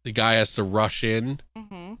the guy has to rush in.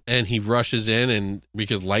 Mm-hmm. And he rushes in, and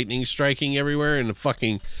because lightning's striking everywhere, and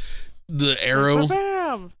the arrow.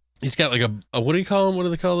 Bam. He's got like a what do you call them? What do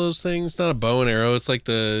they call those things? Not a bow and arrow. It's like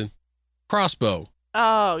the crossbow.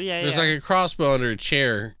 Oh, yeah, There's like a crossbow under a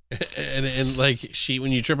chair, and like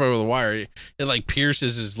when you trip over the wire, it like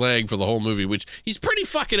pierces his leg for the whole movie, which he's pretty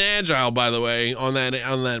fucking agile, by the way, on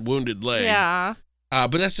that wounded leg. Yeah.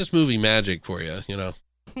 But that's just movie magic for you, you know.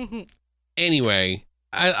 Anyway,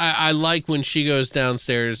 I like when she goes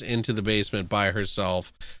downstairs into the basement by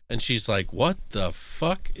herself, and she's like, "What the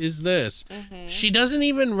fuck is this?" Mm-hmm. She doesn't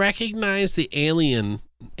even recognize the alien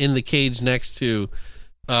in the cage next to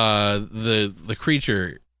the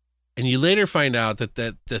creature, and you later find out that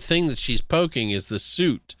the thing that she's poking is the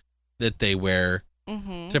suit that they wear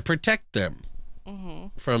to protect them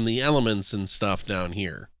from the elements and stuff down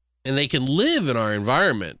here, and they can live in our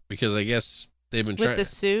environment because I guess they've been trying with the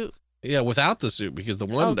suit. Yeah, without the suit because the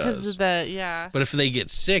one does. Because of the, yeah. But if they get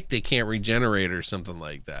sick, they can't regenerate or something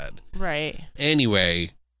like that. Right.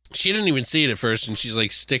 Anyway, she didn't even see it at first, and she's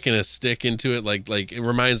like sticking a stick into it, like it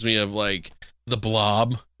reminds me of like the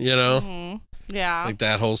Blob, you know? Mm-hmm. Yeah. Like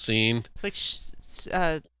that whole scene. It's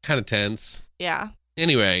like kind of tense. Yeah.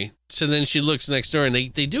 Anyway, so then she looks next door, and they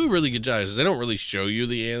do a really good job because they don't really show you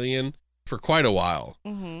the alien for quite a while.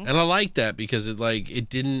 Mm-hmm. And I like that because it's like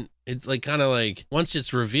kind of like once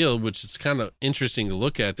it's revealed, which it's kind of interesting to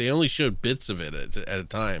look at, they only showed bits of it at a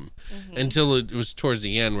time until it was towards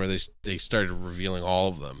the end where they started revealing all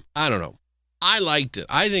of them. I don't know. I liked it.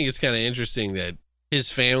 I think it's kind of interesting that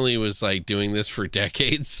his family was like doing this for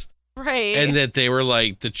decades. Right. And that they were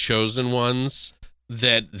like the chosen ones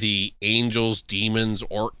that the angels, demons,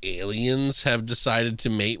 or aliens have decided to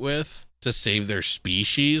mate with to save their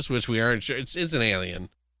species, which we aren't sure. It's an alien.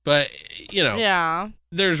 But, you know, yeah,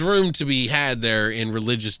 there's room to be had there in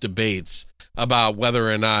religious debates about whether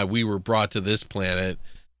or not we were brought to this planet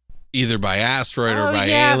either by asteroid or by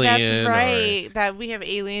alien. That's right. That we have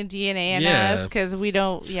alien DNA in us because we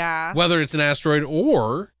don't, whether it's an asteroid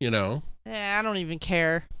or, you know. Yeah, I don't even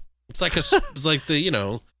care. It's like it's like the, you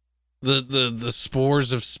know, the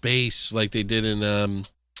spores of space like they did in the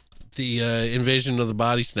Invasion of the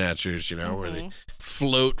Body Snatchers, you know, where they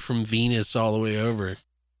float from Venus all the way over.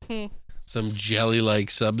 Some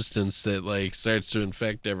jelly-like substance that like starts to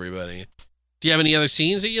infect everybody. Do you have any other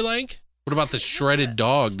scenes that you like? What about the shredded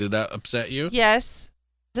dog? Did that upset you? Yes,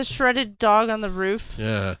 the shredded dog on the roof.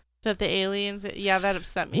 Yeah. That the aliens. Yeah, that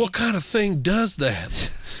upset me. What kind of thing does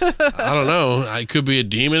that? I don't know. I could be a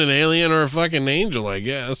demon, an alien, or a fucking angel, I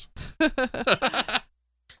guess.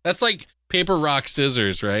 That's like paper, rock,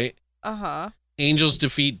 scissors, right? Uh-huh. Angels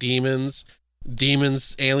defeat demons.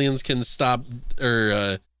 Aliens can stop,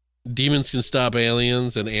 or demons can stop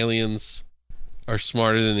aliens, and aliens are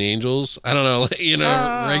smarter than angels. I don't know, you know,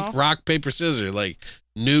 like rock, paper, scissors, like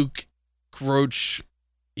Nuke, Roach,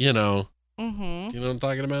 you know. Mm-hmm. Do you know what I'm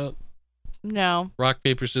talking about? No. Rock,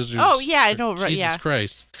 paper, scissors. Oh, yeah, I know. Jesus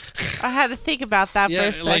Christ. I had to think about that for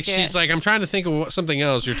a second. Like she's like, I'm trying to think of something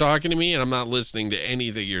else. You're talking to me, and I'm not listening to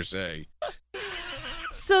anything you're saying.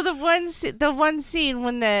 So the one scene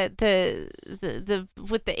when the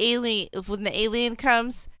with the alien, when the alien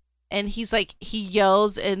comes and he's like, he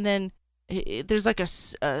yells, and then there's like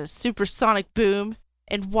a supersonic boom,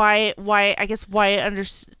 and Wyatt, I guess Wyatt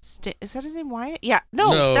understand. Is that his name, Wyatt? Yeah.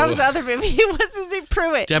 No, that was the other movie. What's his name?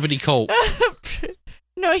 Pruitt. Deputy Colt.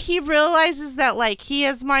 No, he realizes that like he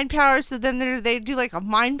has mind power, so then they do like a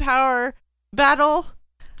mind power battle.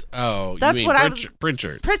 Oh, that's you mean what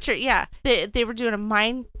Pritchard. Pritchard, yeah. They were doing a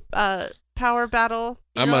mind power battle.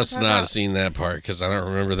 I must not have seen that part because I don't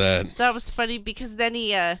remember that. That was funny because then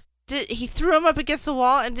he threw him up against the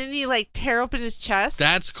wall, and didn't he like tear open his chest?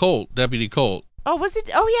 That's Colt, Deputy Colt. Oh, was it?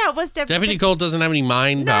 Oh, yeah, it was Deputy Colt doesn't have any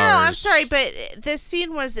mind powers. No, I'm sorry, but the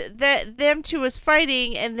scene was that them two was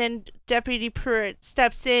fighting, and then Deputy Pruitt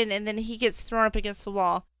steps in, and then he gets thrown up against the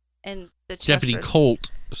wall, and the Deputy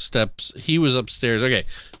Colt steps. He was upstairs. Okay,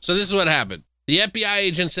 so this is what happened. The FBI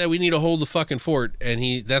agent said we need to hold the fucking fort,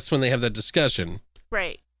 and that's when they have that discussion.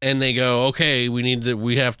 Right. And they go, okay,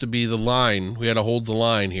 we have to be the line. We got to hold the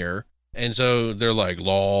line here. And so they're like,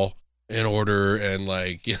 law and order and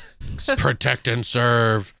like protect and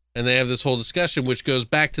serve. And they have this whole discussion, which goes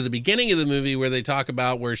back to the beginning of the movie where they talk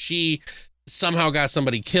about where she somehow got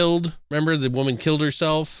somebody killed. Remember, the woman killed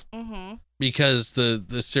herself because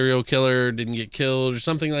the serial killer didn't get killed or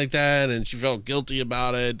something like that. And she felt guilty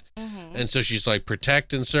about it. And so she's like,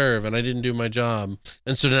 protect and serve. And I didn't do my job.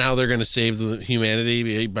 And so now they're going to save the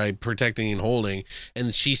humanity by protecting and holding.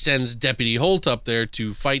 And she sends Deputy Holt up there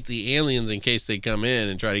to fight the aliens in case they come in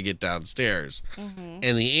and try to get downstairs.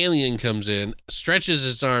 And the alien comes in, stretches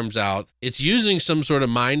its arms out. It's using some sort of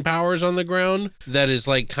mind powers on the ground that is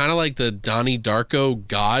like kind of like the Donnie Darko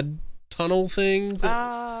God tunnel thing.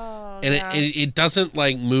 And it doesn't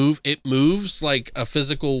like move. It moves like a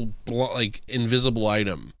physical, like invisible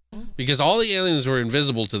item. Because all the aliens were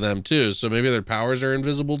invisible to them too, so maybe their powers are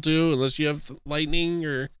invisible too, unless you have lightning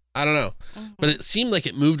or I don't know. But it seemed like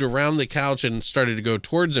it moved around the couch and started to go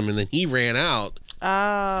towards him, and then he ran out.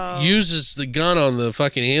 Uses the gun on the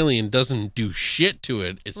fucking alien, doesn't do shit to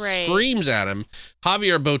it. It screams at him.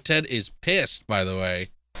 Javier Botet is pissed, by the way.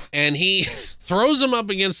 And he throws him up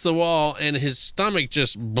against the wall, and his stomach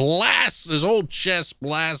just blasts, his whole chest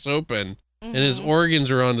blasts open. And his organs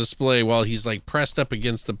are on display while he's like pressed up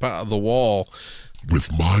against the wall. With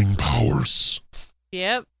mind powers.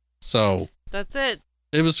 Yep. So. That's it.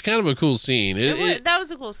 It was kind of a cool scene. That was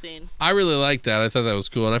a cool scene. I really liked that. I thought that was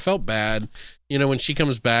cool. And I felt bad. You know, when she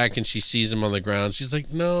comes back and she sees him on the ground, she's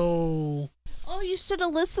like, no. Oh, you should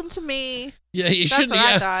have listened to me. Yeah, you should. That's what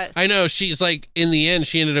I thought. I know. She's like, in the end,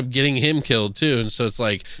 she ended up getting him killed too, and so it's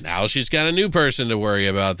like now she's got a new person to worry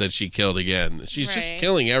about that she killed again. She's just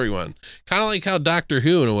killing everyone, kind of like how Doctor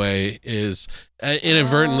Who, in a way, is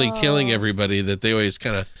inadvertently killing everybody that they always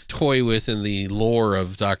kind of toy with in the lore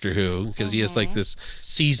of Doctor Who, because he has like this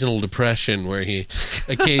seasonal depression where he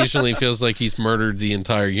occasionally feels like he's murdered the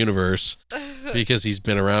entire universe because he's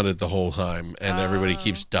been around it the whole time, and everybody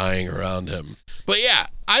keeps dying around him. But yeah,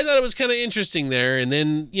 I thought it was kind of interesting there. And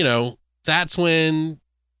then, you know, that's when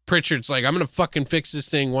Pritchard's like, I'm going to fucking fix this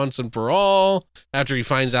thing once and for all. After he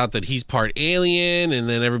finds out that he's part alien. And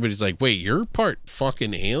then everybody's like, wait, you're part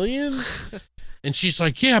fucking alien? And she's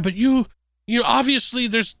like, yeah, but you obviously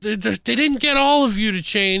they didn't get all of you to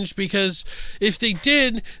change, because if they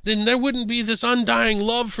did, then there wouldn't be this undying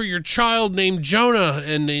love for your child named Jonah.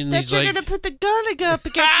 And he's like, you're gonna put the gun up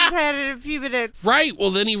against his head in a few minutes. Right.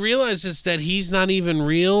 Well, then he realizes that he's not even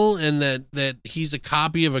real, and that he's a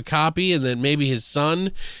copy of a copy, and that maybe his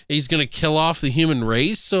son, he's gonna kill off the human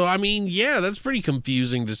race. So I mean, yeah, that's pretty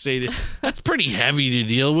confusing to say. That's pretty heavy to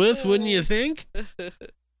deal with, wouldn't you think?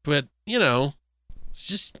 But you know. It's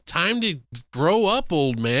just time to grow up,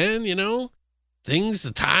 old man, you know?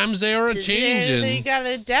 The times they are a-changing. You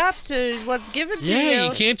gotta adapt to what's given to you. Yeah,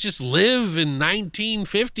 you can't just live in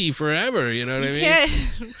 1950 forever, you know what I mean?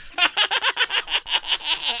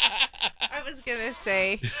 I was gonna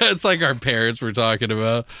say. It's like our parents were talking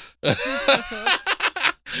about.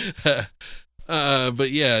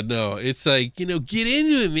 But yeah, no, it's like, you know, get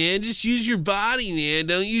into it, man. Just use your body, man.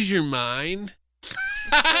 Don't use your mind.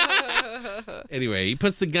 Anyway, he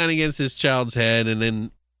puts the gun against his child's head, and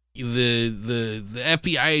then the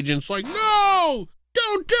FBI agent's like, no,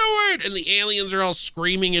 don't do it, and the aliens are all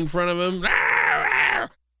screaming in front of him.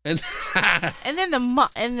 And then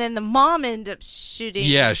the mom ended up shooting.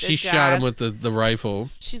 Yeah, she shot him with the rifle.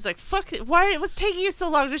 She's like, fuck it, why it was taking you so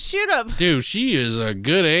long to shoot him? Dude, she is a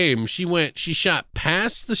good aim. She shot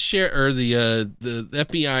past the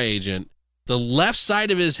FBI agent, the left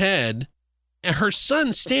side of his head, and her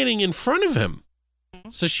son standing in front of him.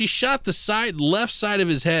 So she shot the left side of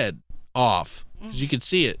his head off, because you could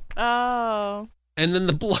see it. Oh. And then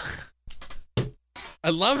the blood.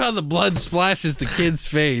 I love how the blood splashes the kid's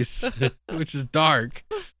face, which is dark.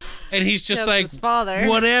 And he's just like, his father.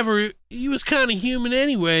 Whatever. He was kind of human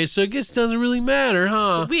anyway, so I guess it doesn't really matter,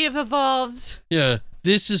 huh? We have evolved. Yeah.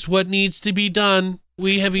 This is what needs to be done.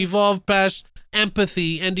 We have evolved past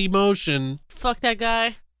empathy and emotion. Fuck that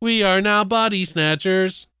guy. We are now body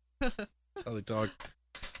snatchers. That's how they talk.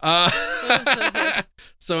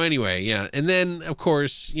 So anyway, yeah. And then, of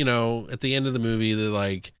course, you know, at the end of the movie, they're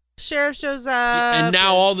like... Sheriff shows up. And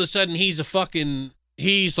now all of a sudden he's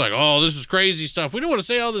he's like, oh, this is crazy stuff. We don't want to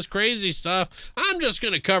say all this crazy stuff. I'm just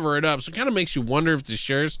going to cover it up. So it kind of makes you wonder if the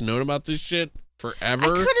sheriff's known about this shit forever. I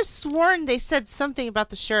could have sworn they said something about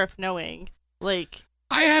the sheriff knowing. Like,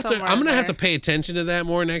 I'm going to have to pay attention to that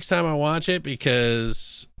more next time I watch it,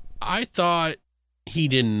 because I thought he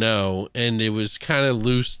didn't know and it was kind of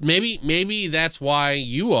loose. Maybe that's why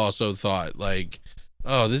you also thought, like,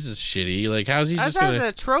 oh, this is shitty. Like, how's he just going to...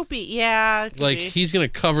 a tropey. Yeah. Like, he's going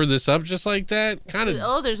to cover this up just like that? Kind of...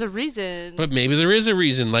 Oh, there's a reason. But maybe there is a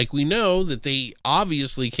reason. Like, we know that they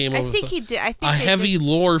obviously came up with a heavy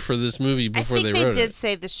lore for this movie before they wrote it. I think they did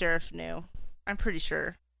say the sheriff knew. I'm pretty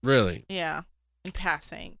sure. Really? Yeah. In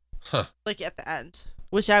passing. Huh. Like, at the end.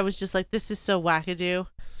 Which I was just like, this is so wackadoo.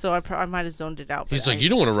 So I might have zoned it out. He's like, you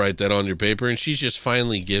don't want to write that on your paper. And she just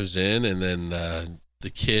finally gives in. And then the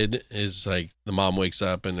kid is like, the mom wakes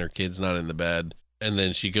up and their kid's not in the bed. And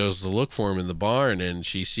then she goes to look for him in the barn. And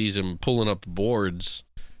she sees him pulling up the boards.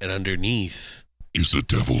 And underneath is a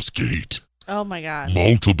devil's gate. Oh, my God.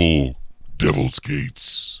 Multiple devil's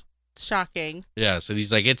gates. Shocking. Yes. And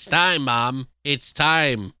he's like, it's time, Mom. It's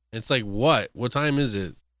time. It's like, what? What time is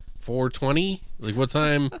it? 4:20? Like, what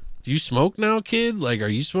time? Do you smoke now, kid? Like, are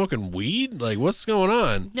you smoking weed? Like, what's going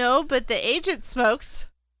on? No, but the agent smokes.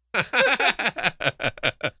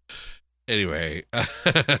 Anyway.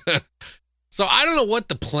 So I don't know what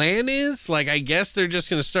the plan is. Like, I guess they're just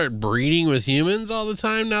going to start breeding with humans all the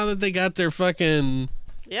time now that they got their fucking...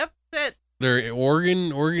 Yep. Their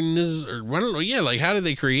organism, or I don't know. Yeah, like, how did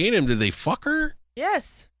they create him? Did they fuck her?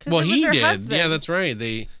 Yes. Well, he did. Husband. Yeah, that's right.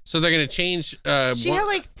 So they're going to change... she had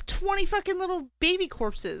like 20 fucking little baby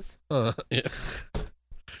corpses. Yeah.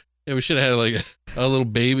 Yeah, we should have had like a little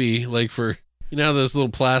baby, like for, you know, those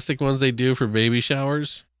little plastic ones they do for baby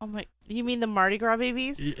showers. Oh my, you mean the Mardi Gras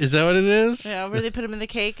babies? Is that what it is? Yeah, where they put them in the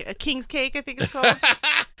cake, a king's cake, I think it's called.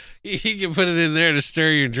 You can put it in there to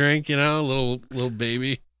stir your drink, you know, little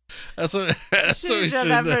baby. That's what we should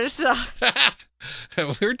have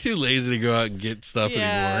done. We're too lazy to go out and get stuff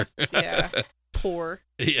anymore. Yeah. Poor.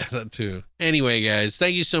 Yeah, that too. Anyway, guys,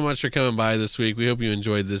 thank you so much for coming by this week. We hope you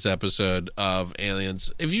enjoyed this episode of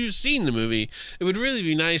Aliens. If you've seen the movie, it would really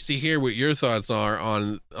be nice to hear what your thoughts are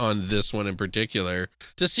on this one in particular,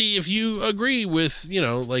 to see if you agree with, you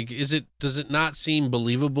know, like, does it not seem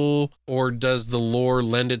believable, or does the lore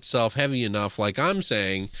lend itself heavy enough, like I'm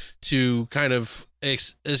saying, to kind of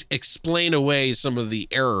explain away some of the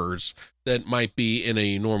errors that might be in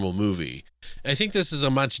a normal movie. I think this is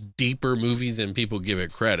a much deeper movie than people give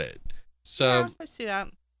it credit. So, yeah, I see that.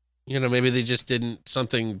 You know, maybe they just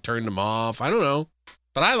something turned them off. I don't know.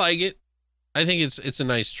 But I like it. I think it's a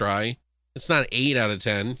nice try. It's not 8 out of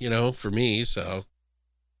 10, you know, for me. So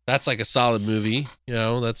that's like a solid movie. You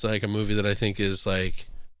know, that's like a movie that I think is like,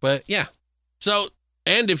 but yeah. So,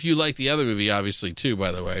 and if you like the other movie, obviously, too,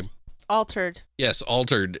 by the way. Altered. Yes,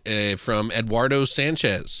 Altered, from Eduardo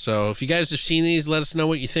Sanchez. So if you guys have seen these, let us know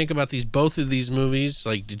what you think about both of these movies.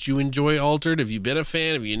 Like, did you enjoy Altered? Have you been a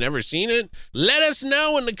fan? Have you never seen it? Let us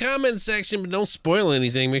know in the comments section, but don't spoil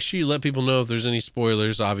anything. Make sure you let people know if there's any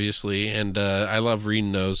spoilers, obviously. And I love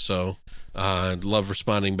reading those, so I love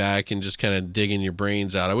responding back and just kind of digging your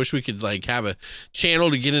brains out. I wish we could like have a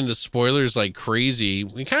channel to get into spoilers like crazy.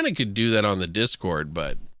 We kind of could do that on the Discord,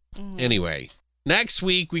 but anyway. Next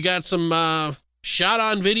week, we got some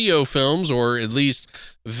shot-on-video films, or at least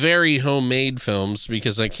very homemade films,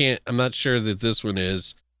 because I'm not sure that this one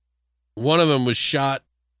is. One of them was shot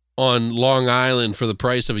on Long Island for the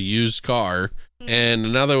price of a used car, and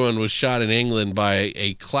another one was shot in England by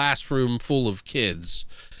a classroom full of kids.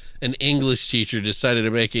 An English teacher decided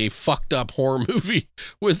to make a fucked up horror movie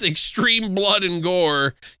with extreme blood and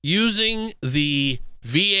gore using the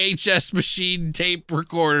VHS machine tape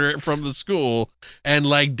recorder from the school, and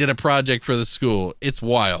like did a project for the school. It's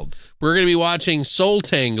wild. We're going to be watching Soul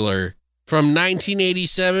Tangler from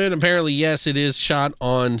 1987. Apparently, yes, it is shot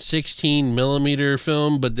on 16 millimeter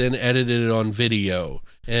film, but then edited on video.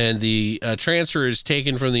 And the transfer is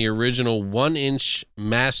taken from the original 1-inch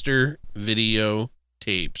master video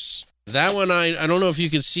tapes. That one, I don't know if you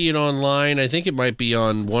can see it online. I think it might be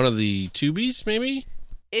on one of the Tubies, maybe?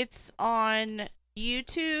 It's on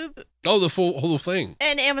YouTube. Oh, the whole thing.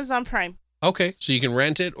 And Amazon Prime. Okay, so you can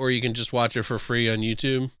rent it, or you can just watch it for free on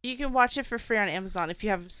YouTube? You can watch it for free on Amazon if you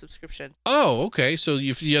have a subscription. Oh, okay. So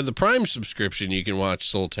if you have the Prime subscription, you can watch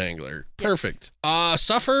Soul Tangler. Yes. Perfect.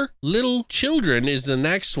 Suffer Little Children is the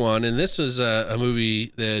next one, and this is a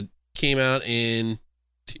movie that came out in...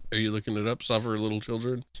 Are you looking it up? Suffer Little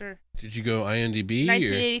Children? Sure. Did you go IMDb?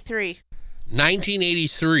 1983.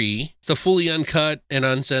 1983, the fully uncut and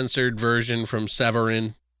uncensored version from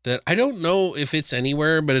Severin. that I don't know if it's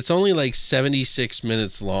anywhere, but it's only like 76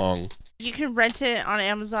 minutes long. You can rent it on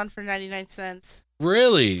Amazon for 99 cents.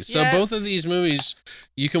 Really? So Yeah. both of these movies,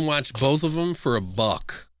 you can watch both of them for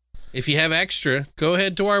 $1. If you have extra, go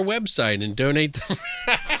ahead to our website and donate them.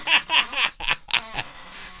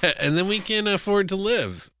 And then we can afford to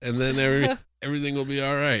live. And then everything will be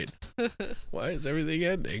all right. Why is everything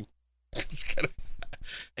ending?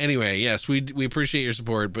 Anyway, yes, we appreciate your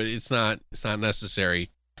support, but it's not necessary.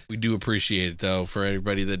 We do appreciate it, though, for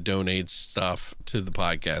everybody that donates stuff to the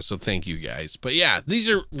podcast. So thank you guys. But yeah, these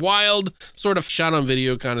are wild, sort of shot on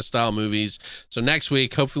video kind of style movies. So next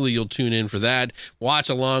week, hopefully you'll tune in for that. Watch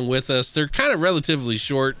along with us. They're kind of relatively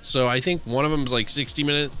short. So I think one of them is like 60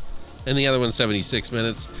 minutes and the other one's 76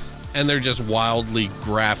 minutes. And they're just wildly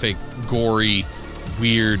graphic, gory,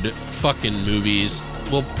 weird fucking movies.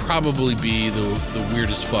 Will probably be the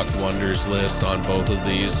weirdest fuck wonders list on both of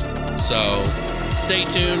these. So stay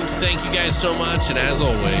tuned. Thank you guys so much. And as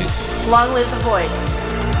always, long live the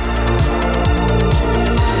void.